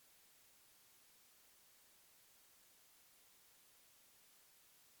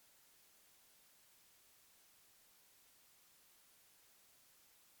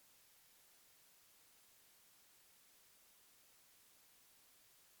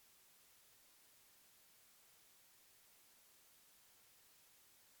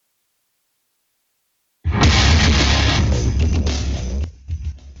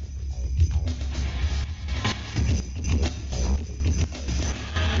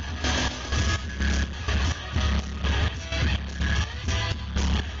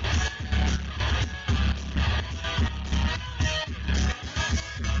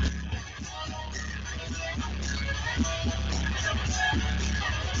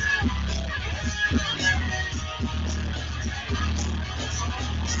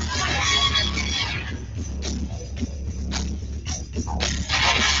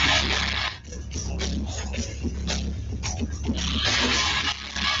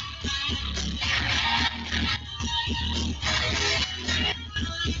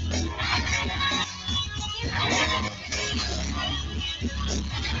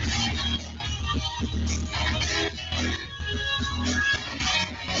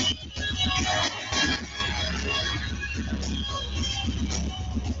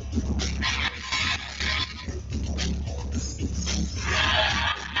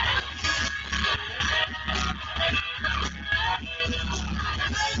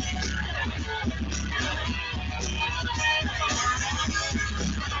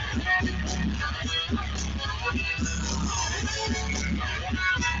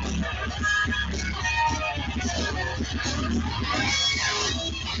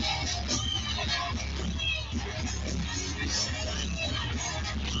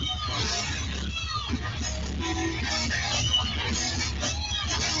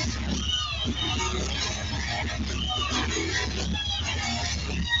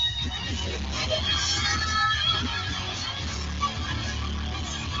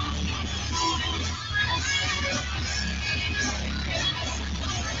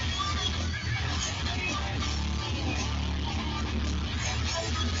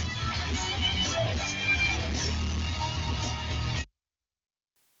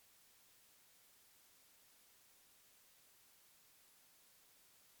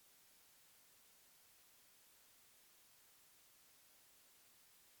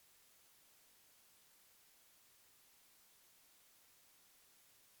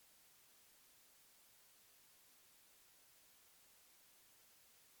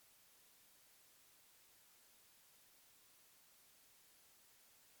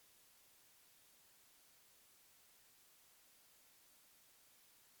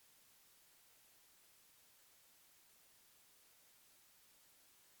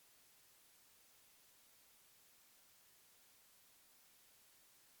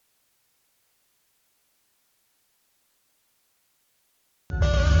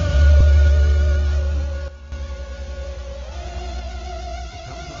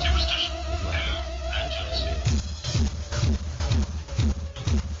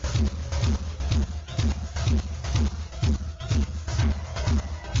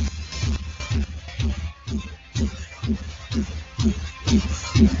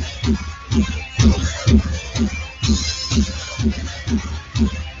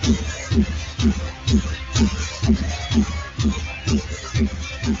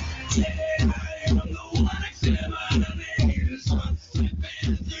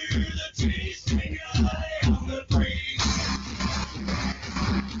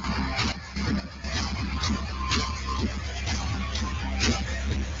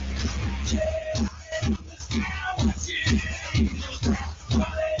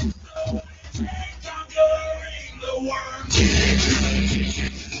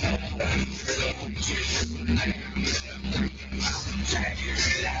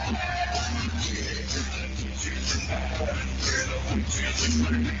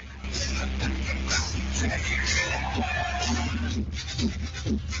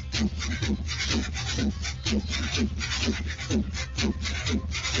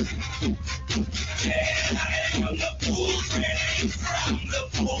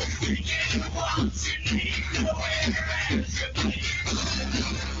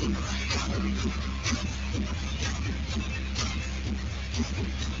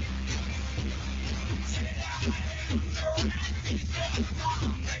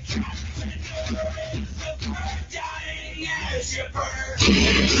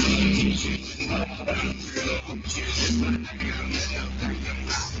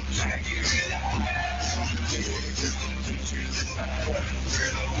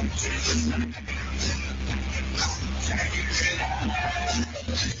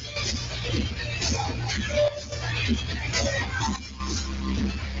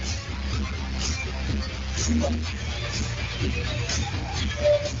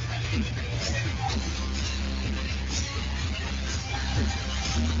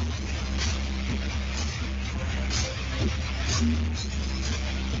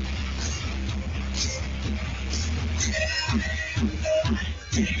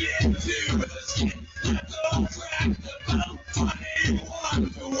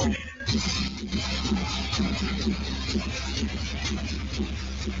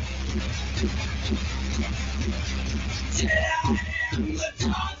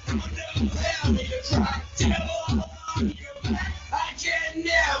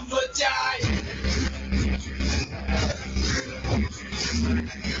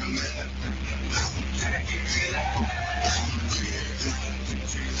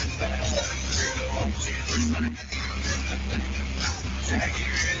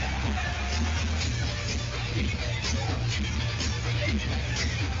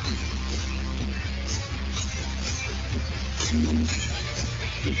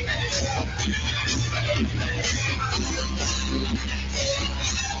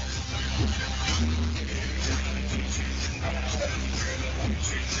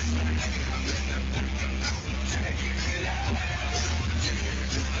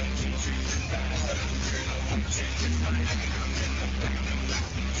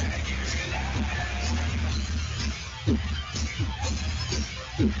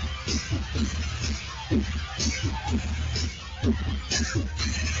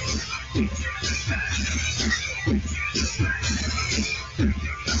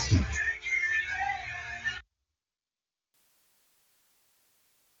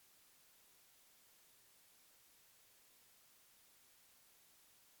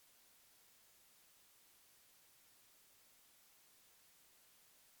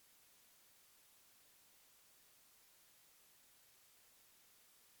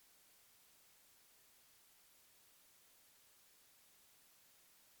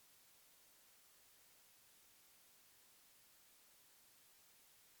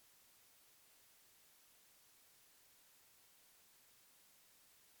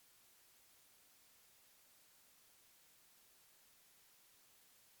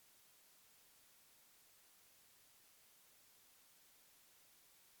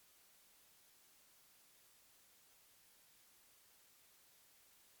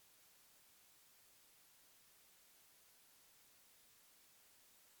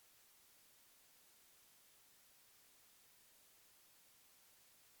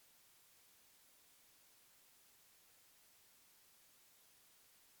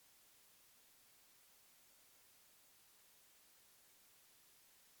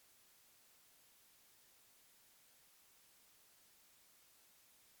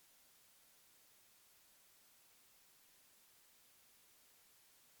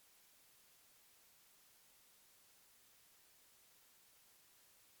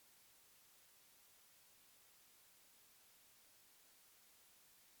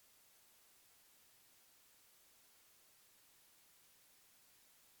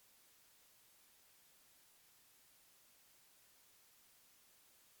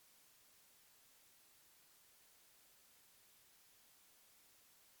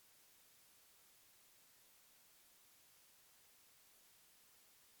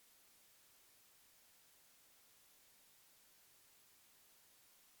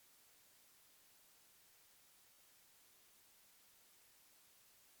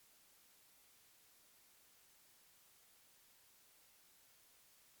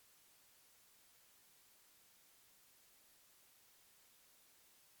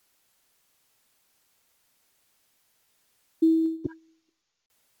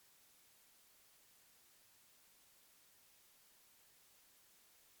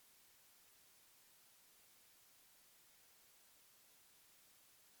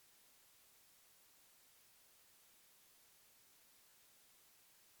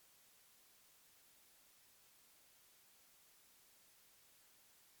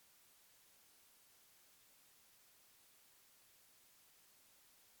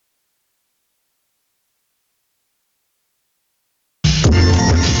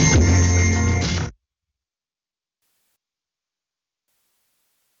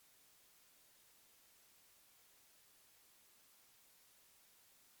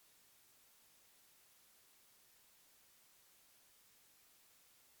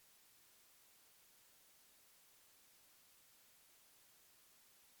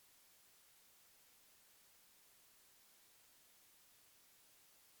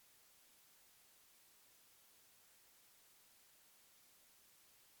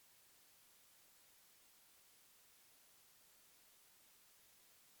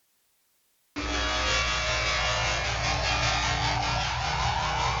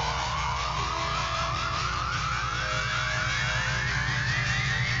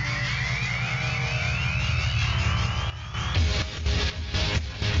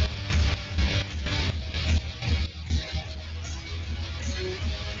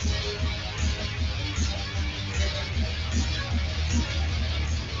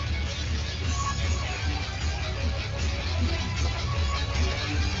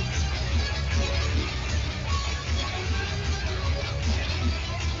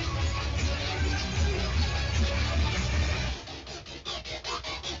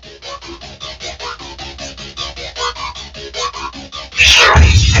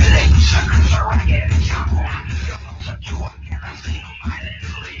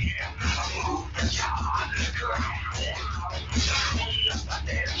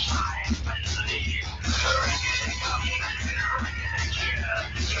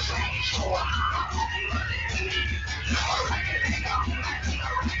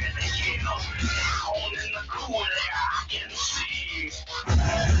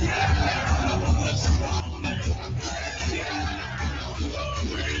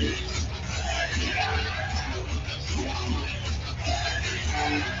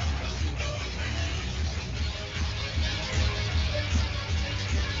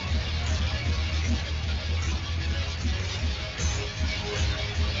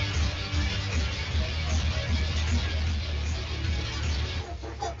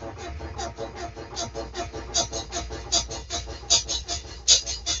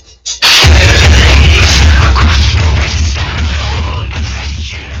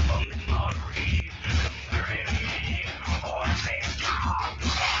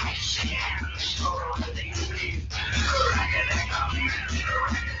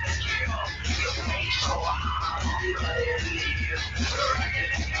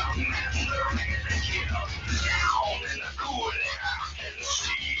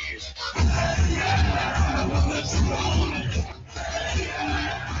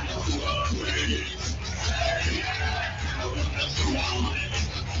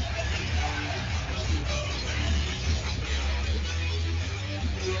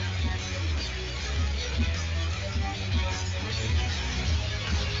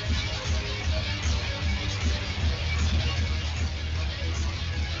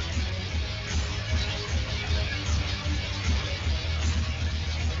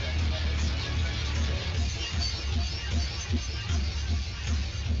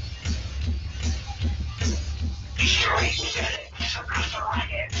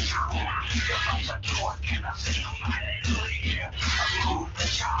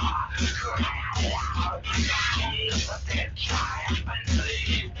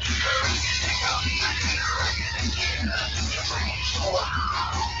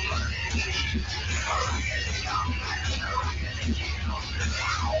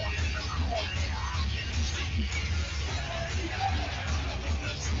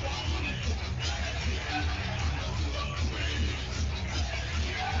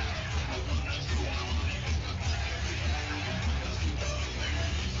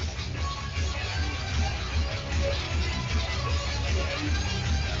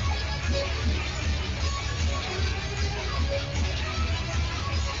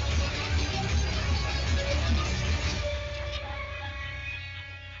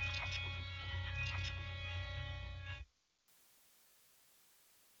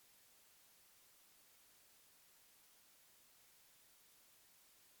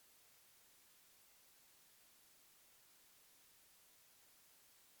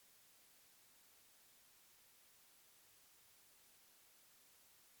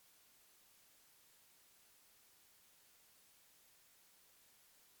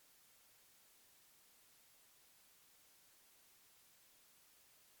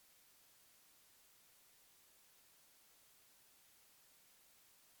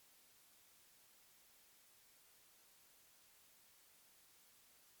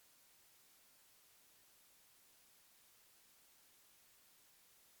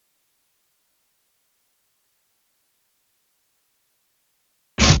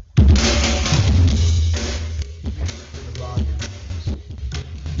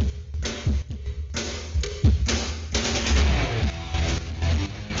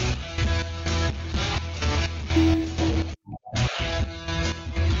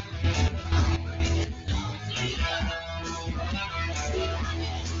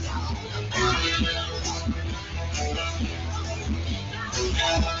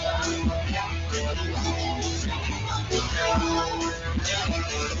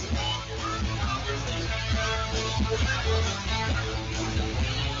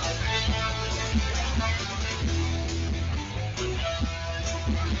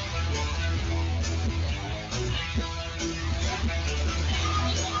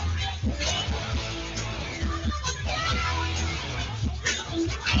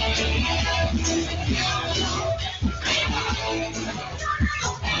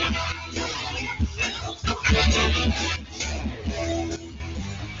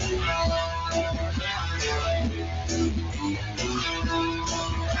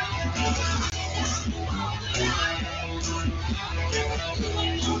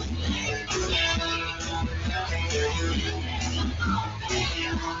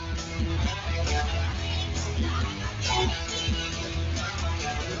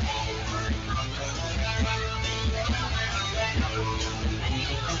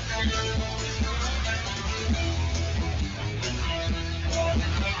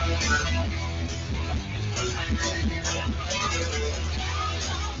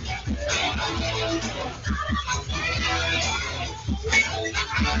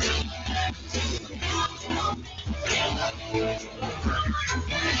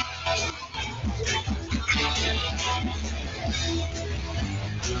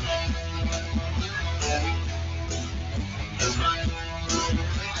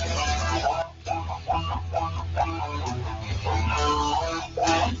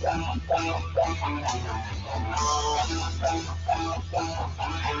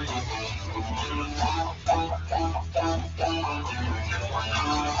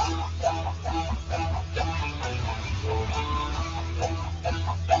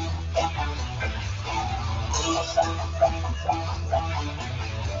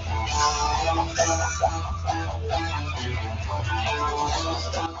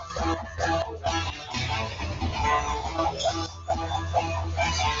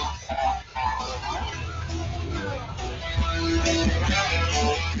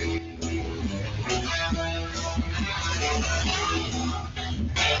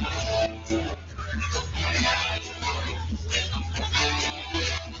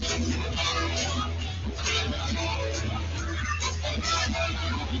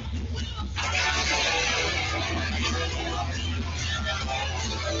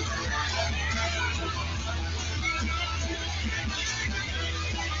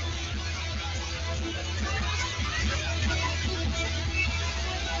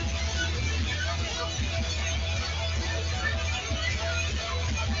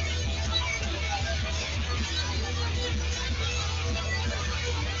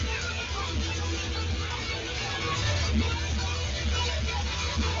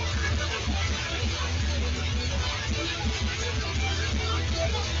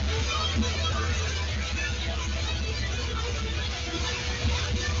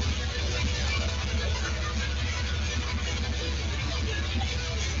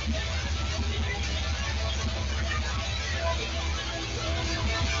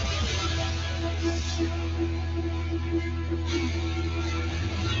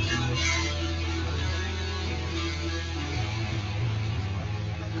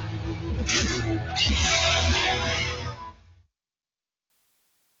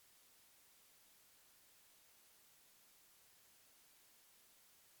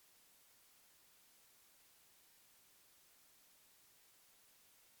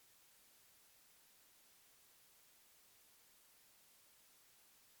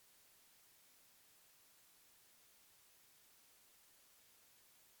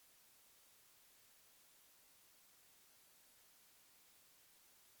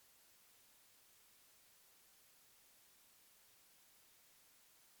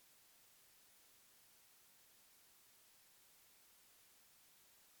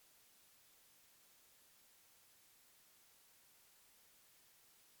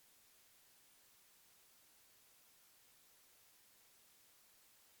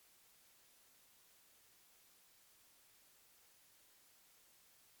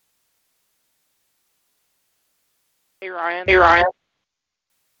 Ryan. Hey, Ryan.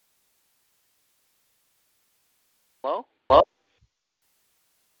 Hello? Hello?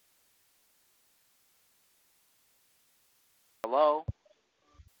 Hello?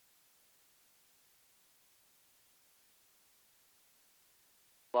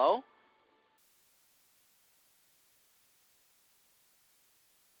 Hello?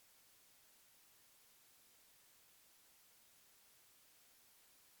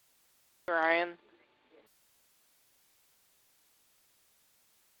 Ryan.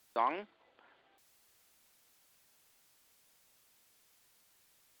 Song?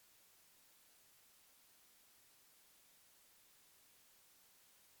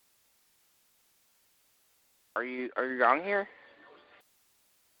 Are you on here?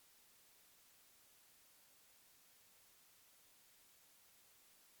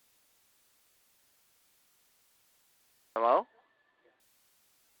 Hello?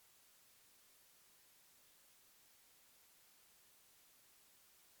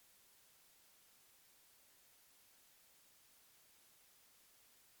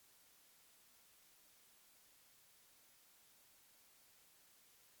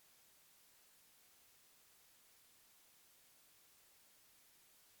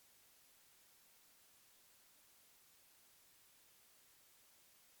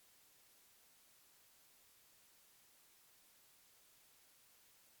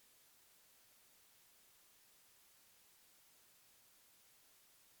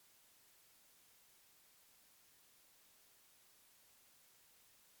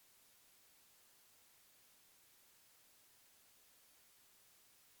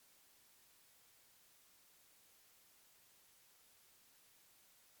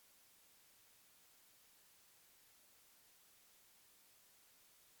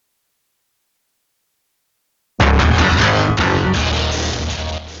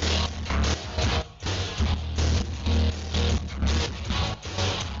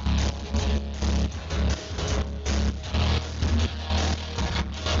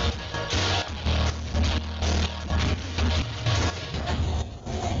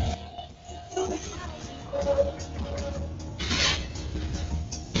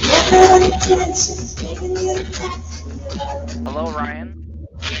 Hello, Ryan?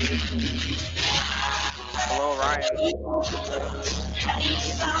 Hello, Ryan?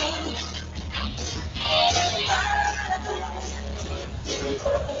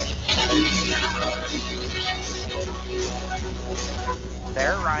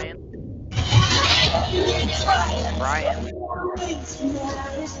 There, Ryan? Ryan?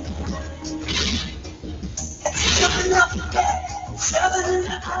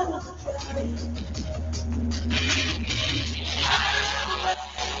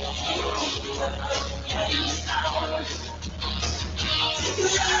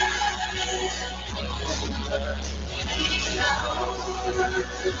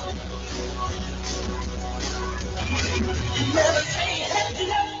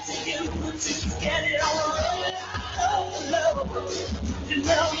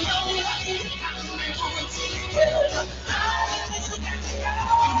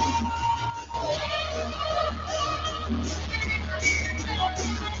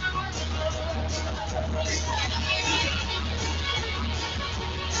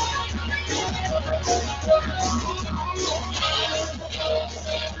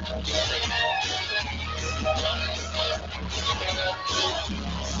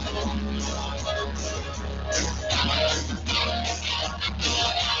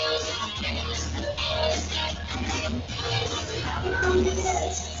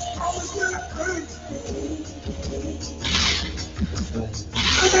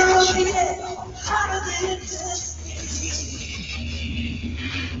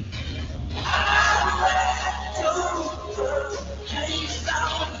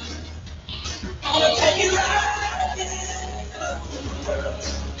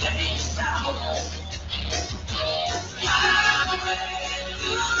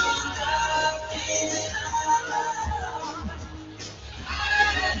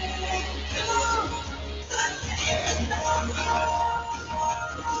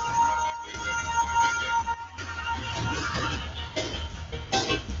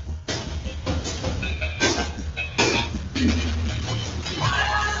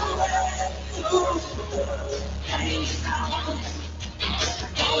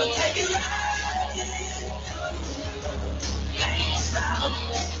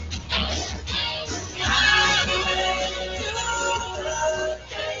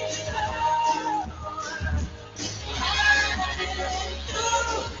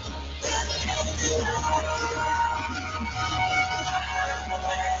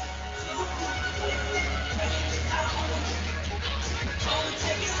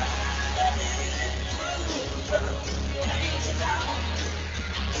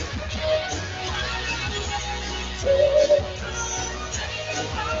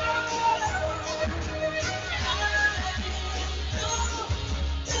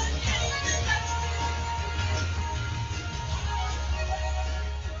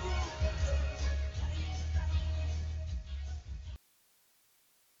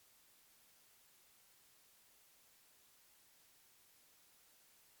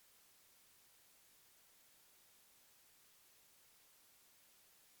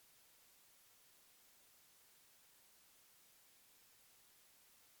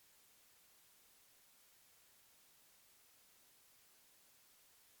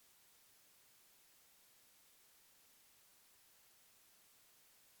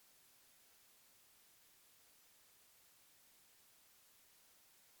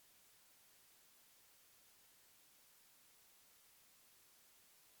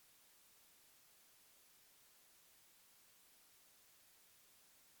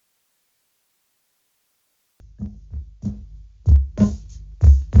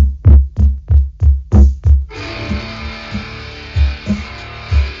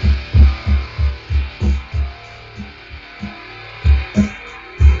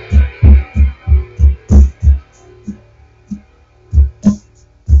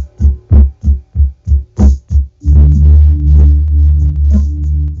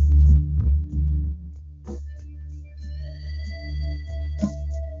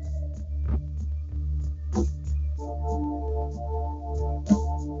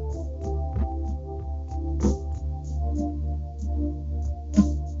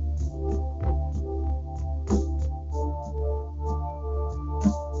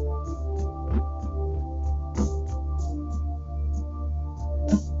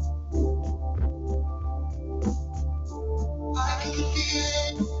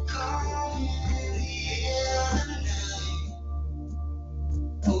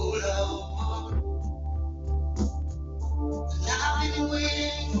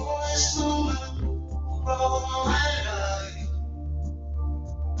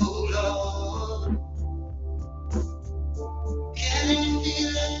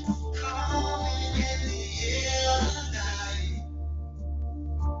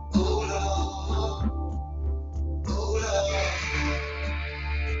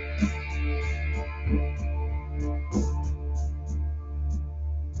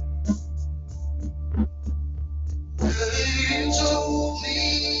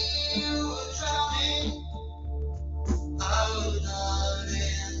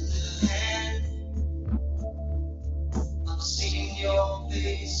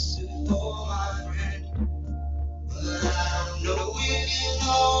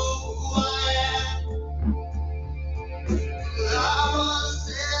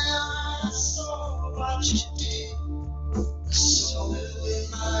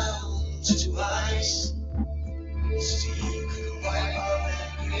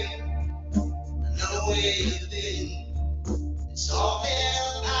 way living. It's all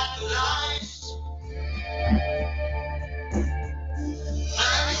been paralyzed.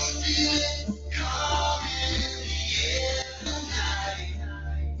 I can feel it coming in the air tonight.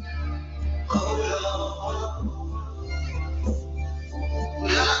 Oh Lord,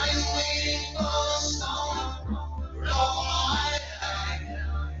 I've been waiting for the storm all my life.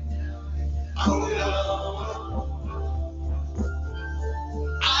 Oh Lord,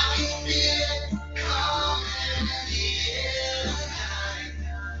 I can feel it coming in the air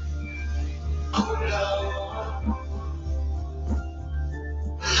tonight. Oh Lord.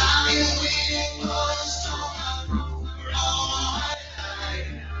 I've been waiting for the storm all my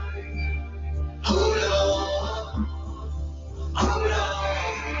life. Oh Lord, oh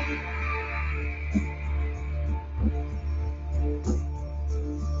Lord.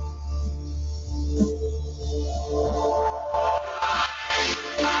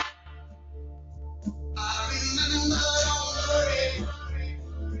 I remember, don't worry.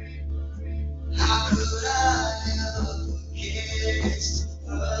 How could I ever forget the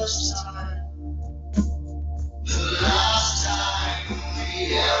first time, the last time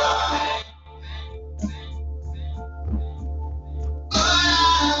we ever met? But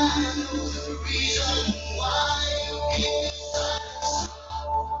I know the reason why you keep silence.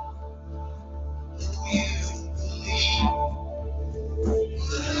 You believe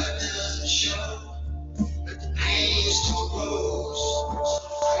the hurt doesn't show, but the pain's too close.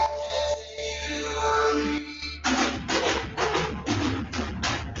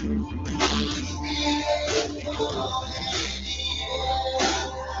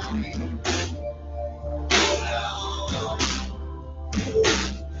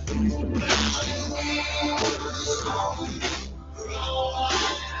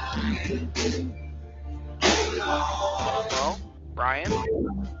 Hello, Ryan?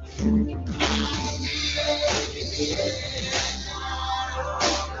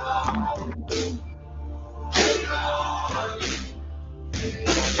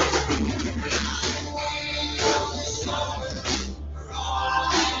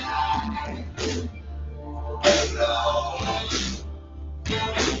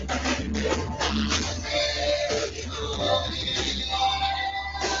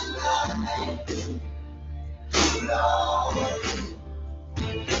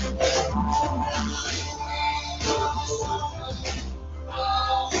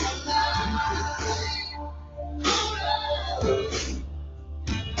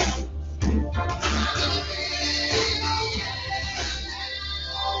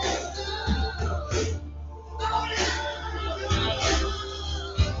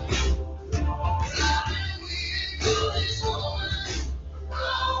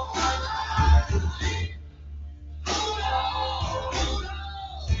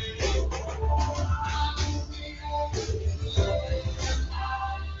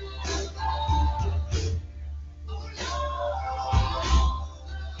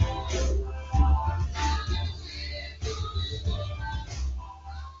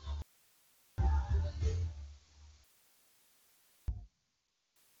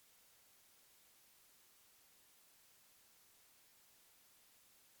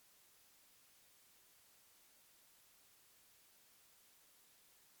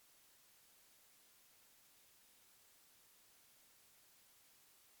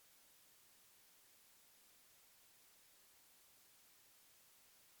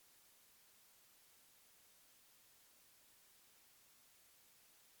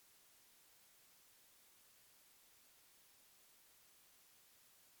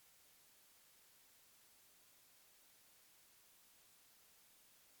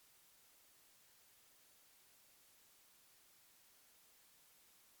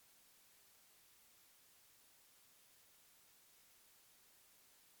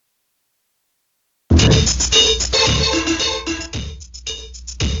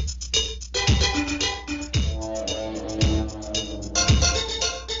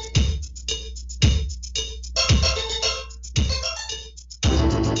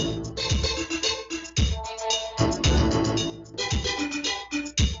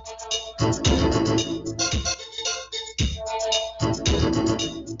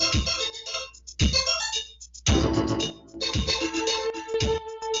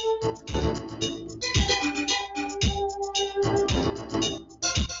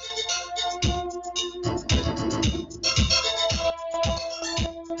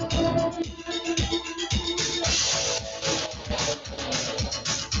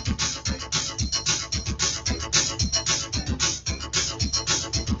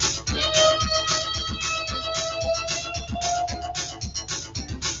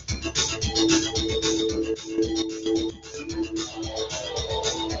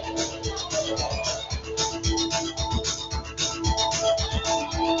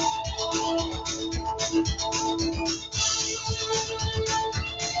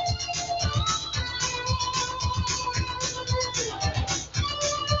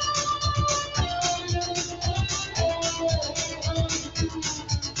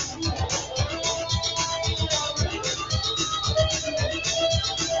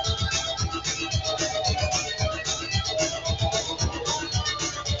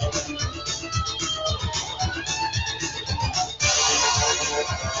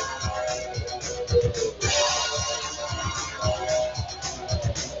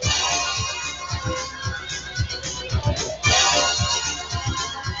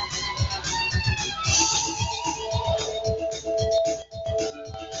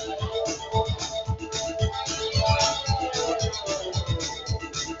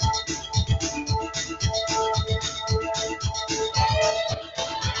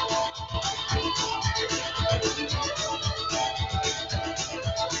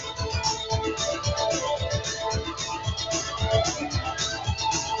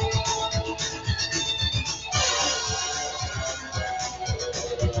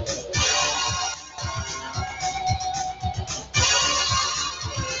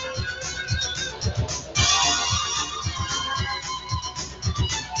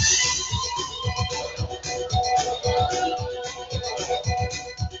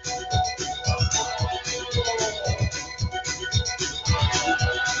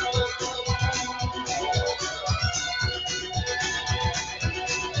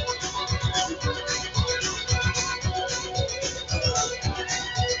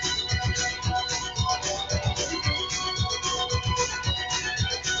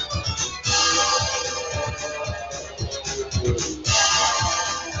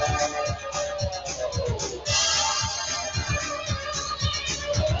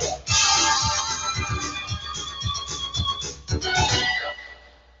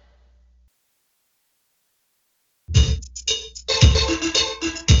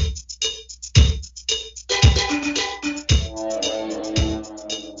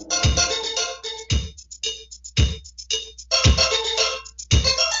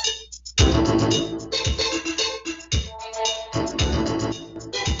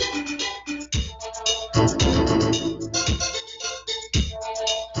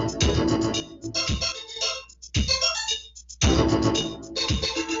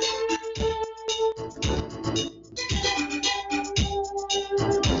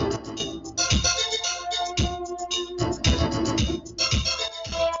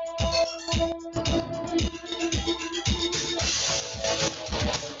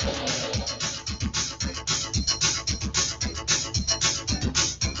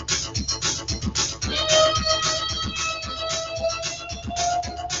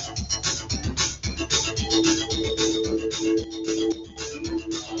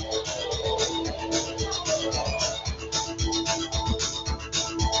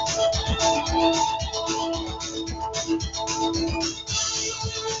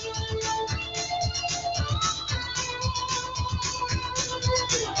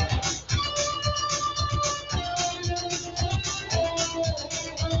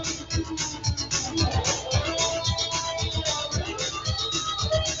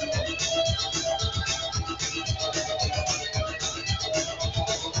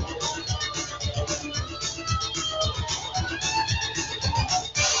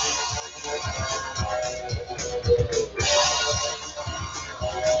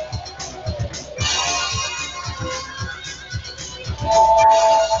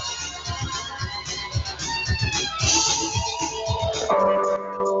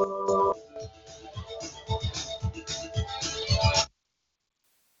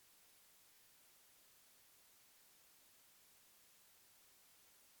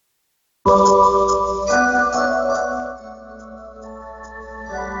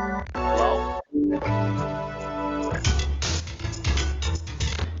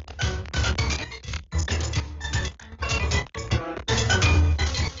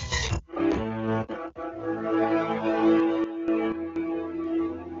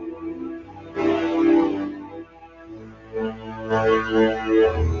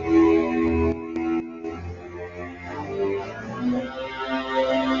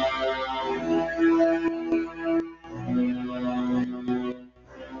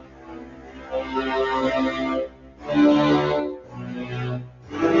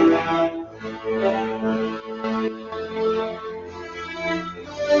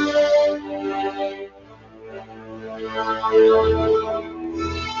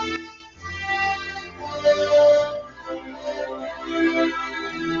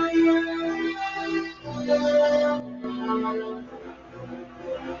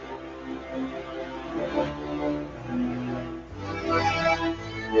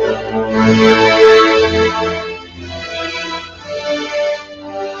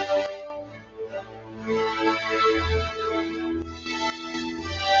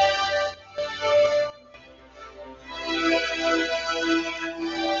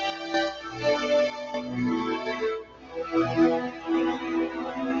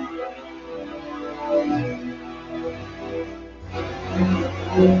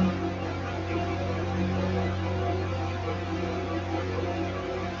 Hello?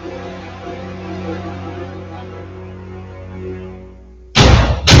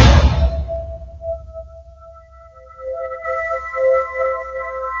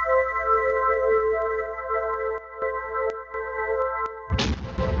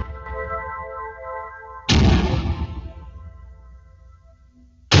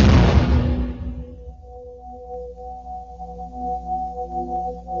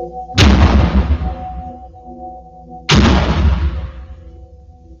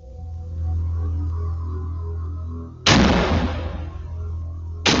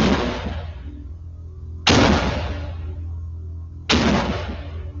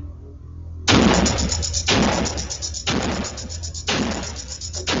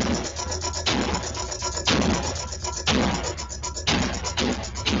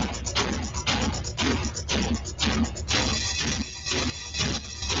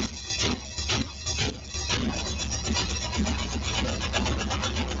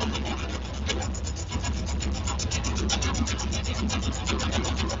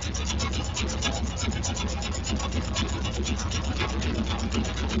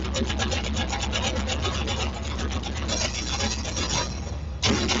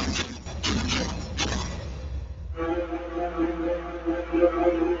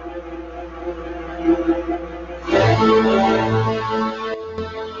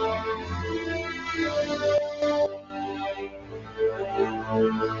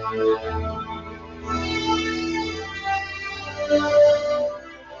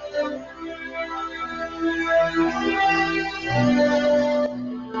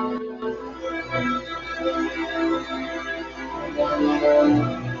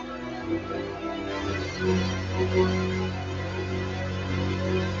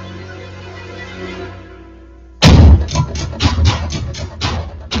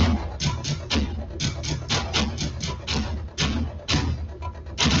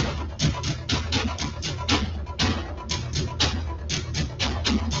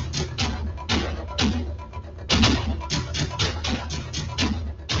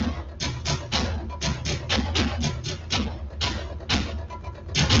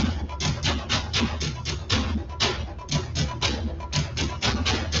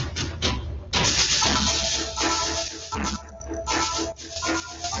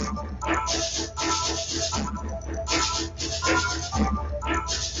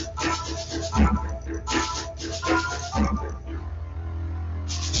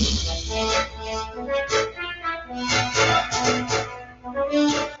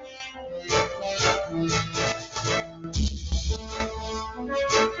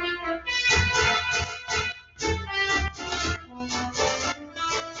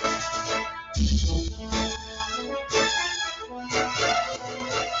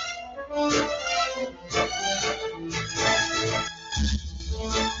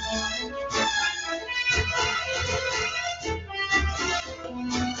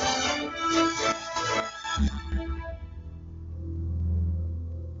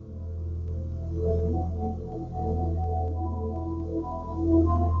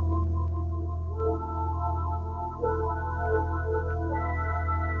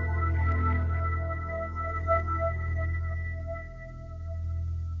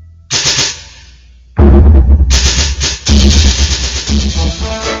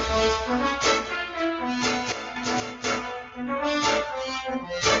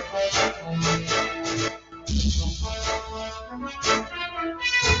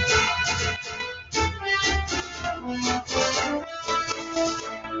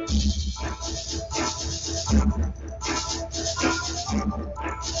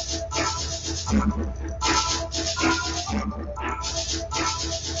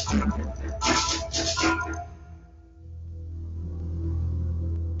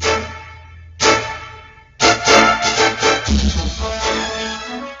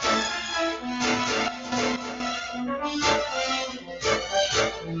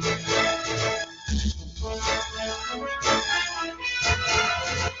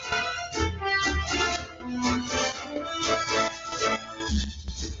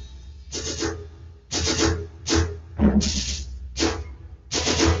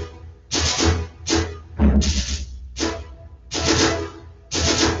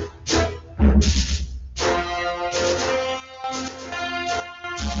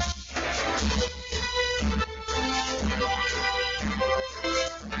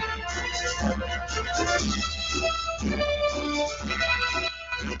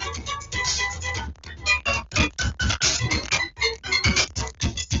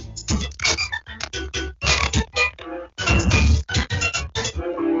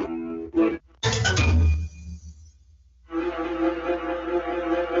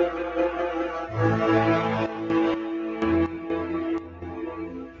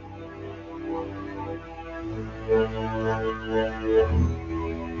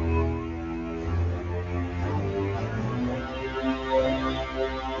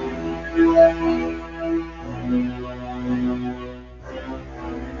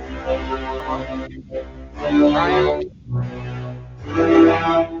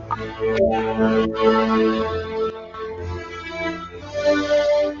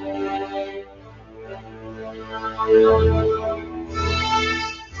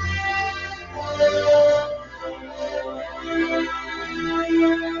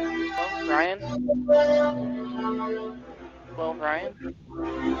 Hello? Brian? Hello, Brian? Hello, Brian?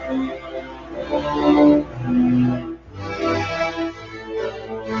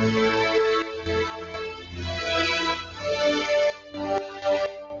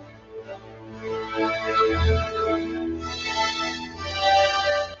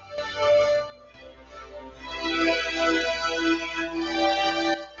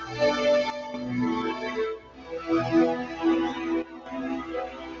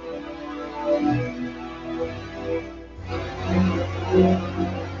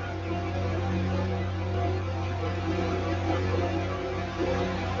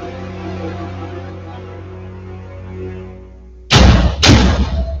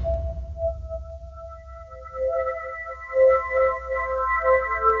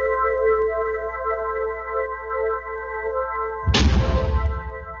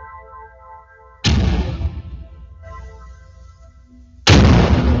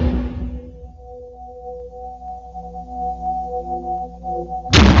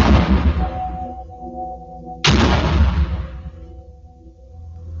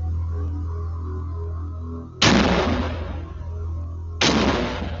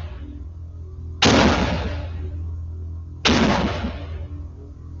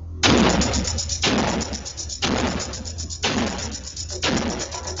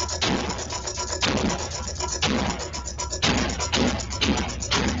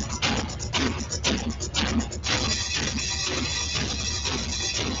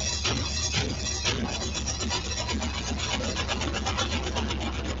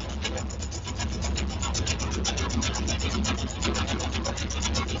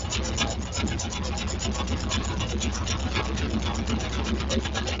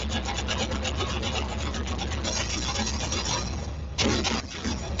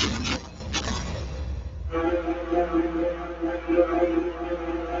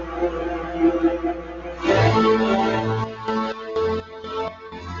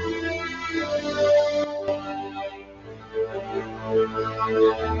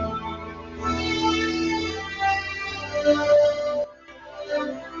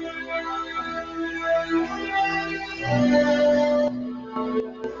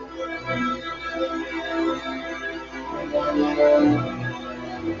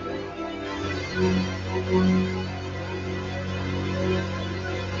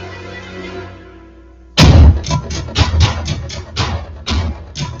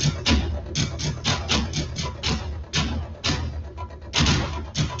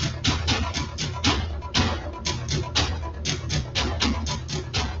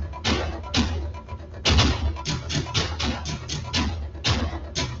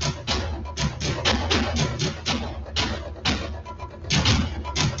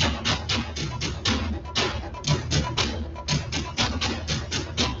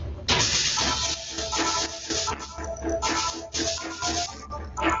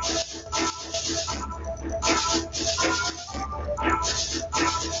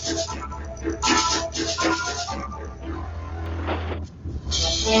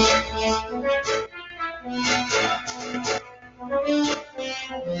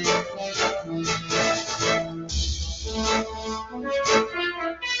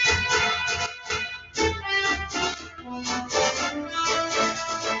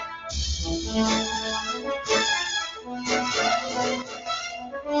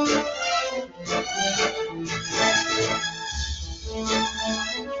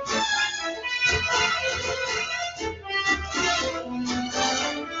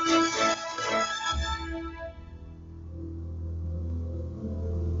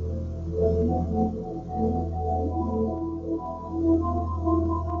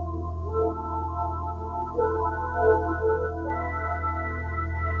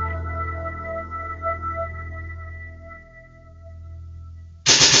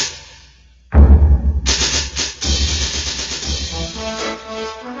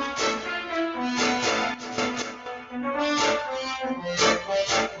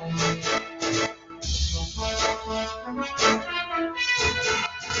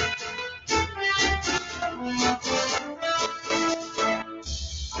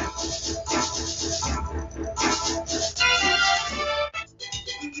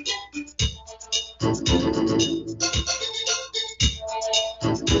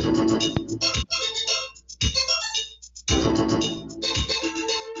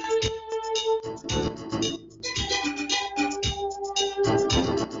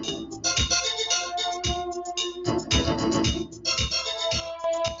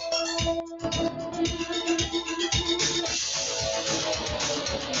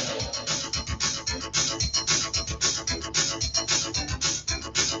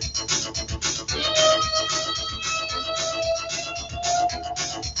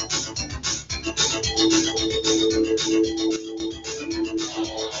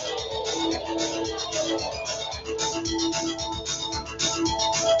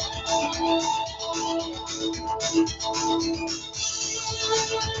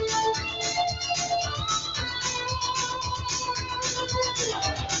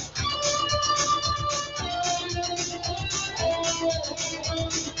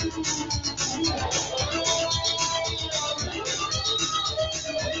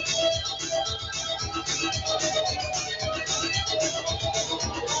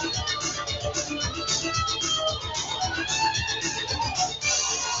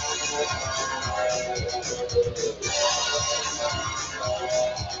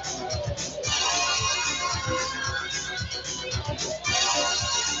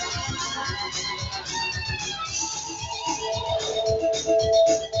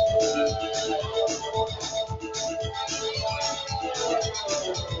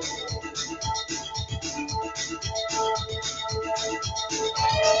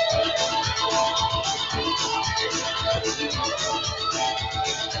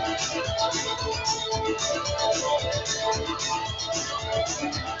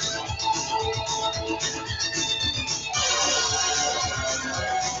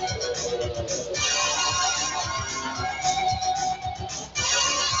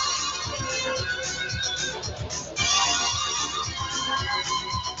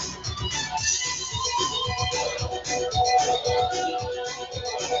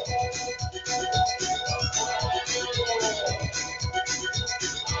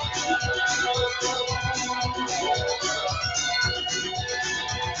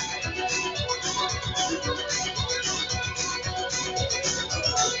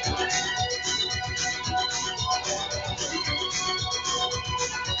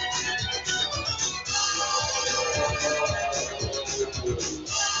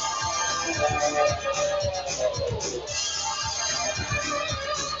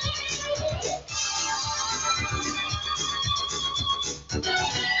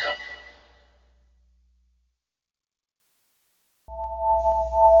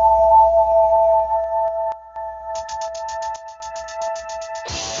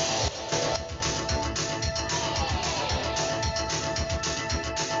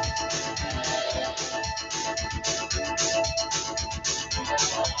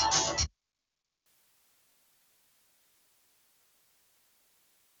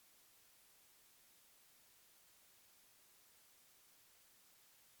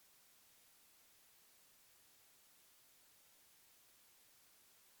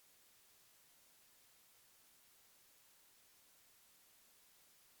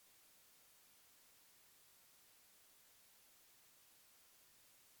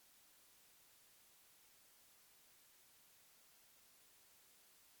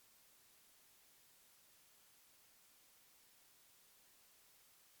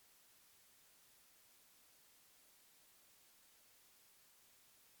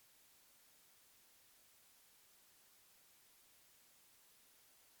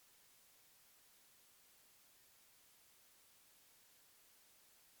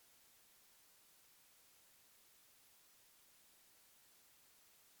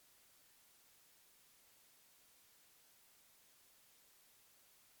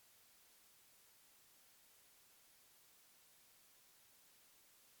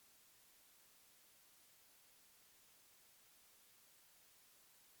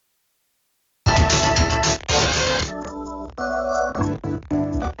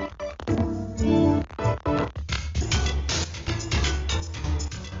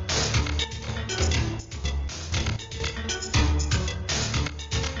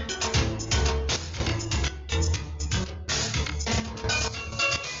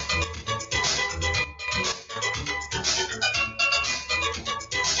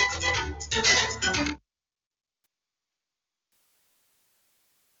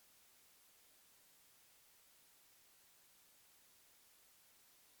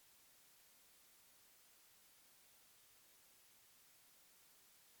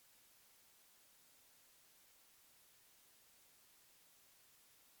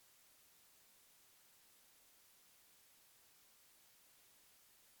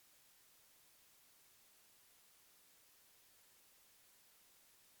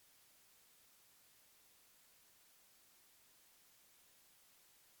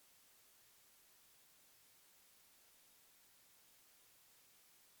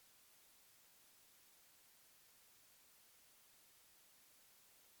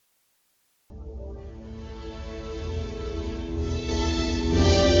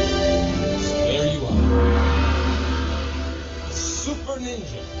 There you are. Super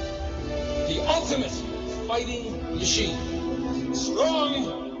Ninja. The ultimate fighting machine.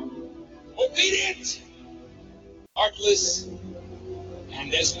 Strong, obedient, heartless,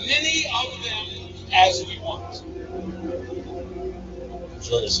 and as many of them as we want.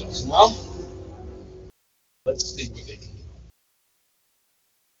 Enjoy yourselves. Now, let's see what they can do.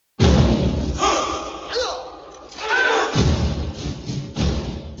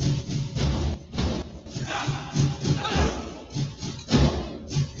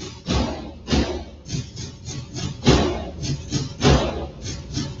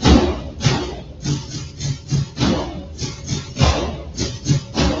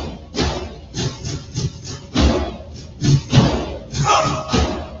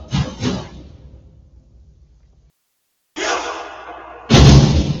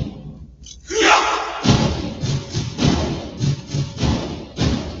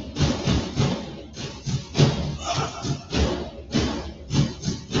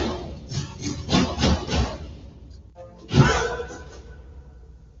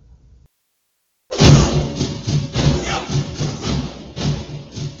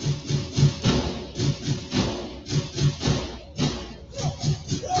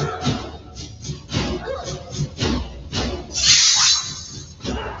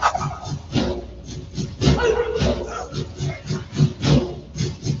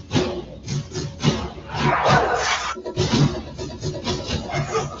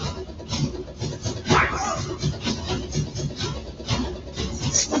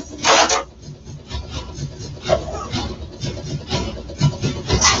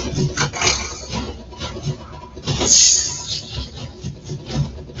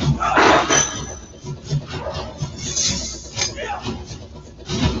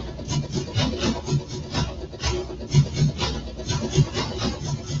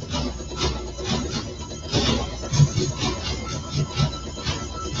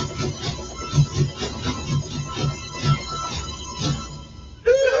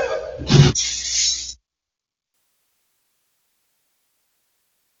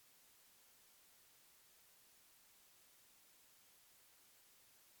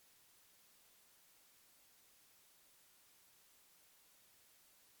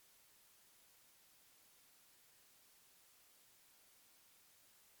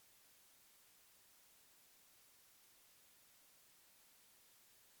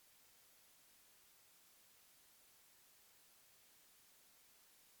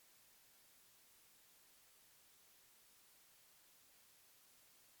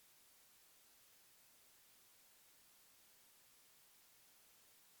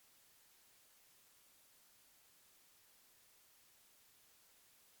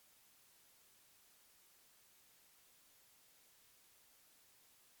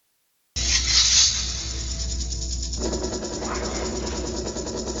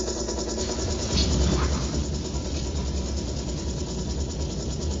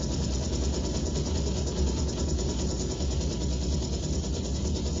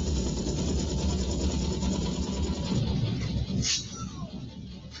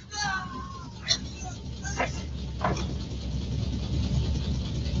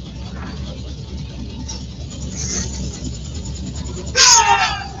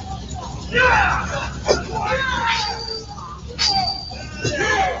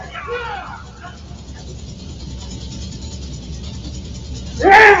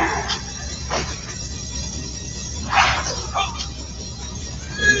 How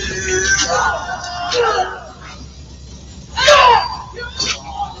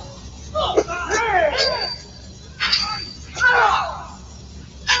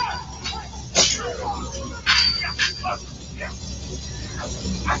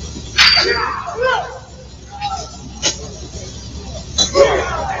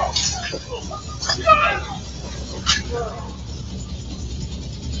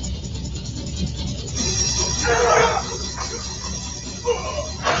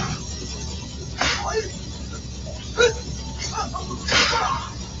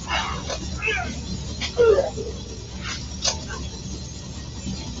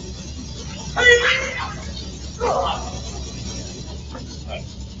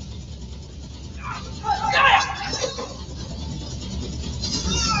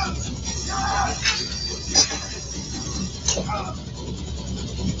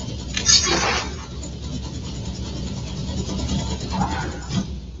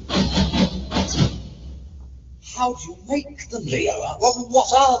do you make them, Leo?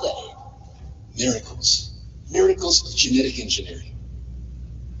 What are they? Miracles. Miracles of genetic engineering.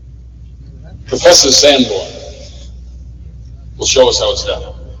 Professor Sanborn will show us how it's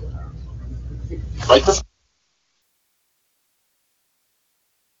done. Right, Professor?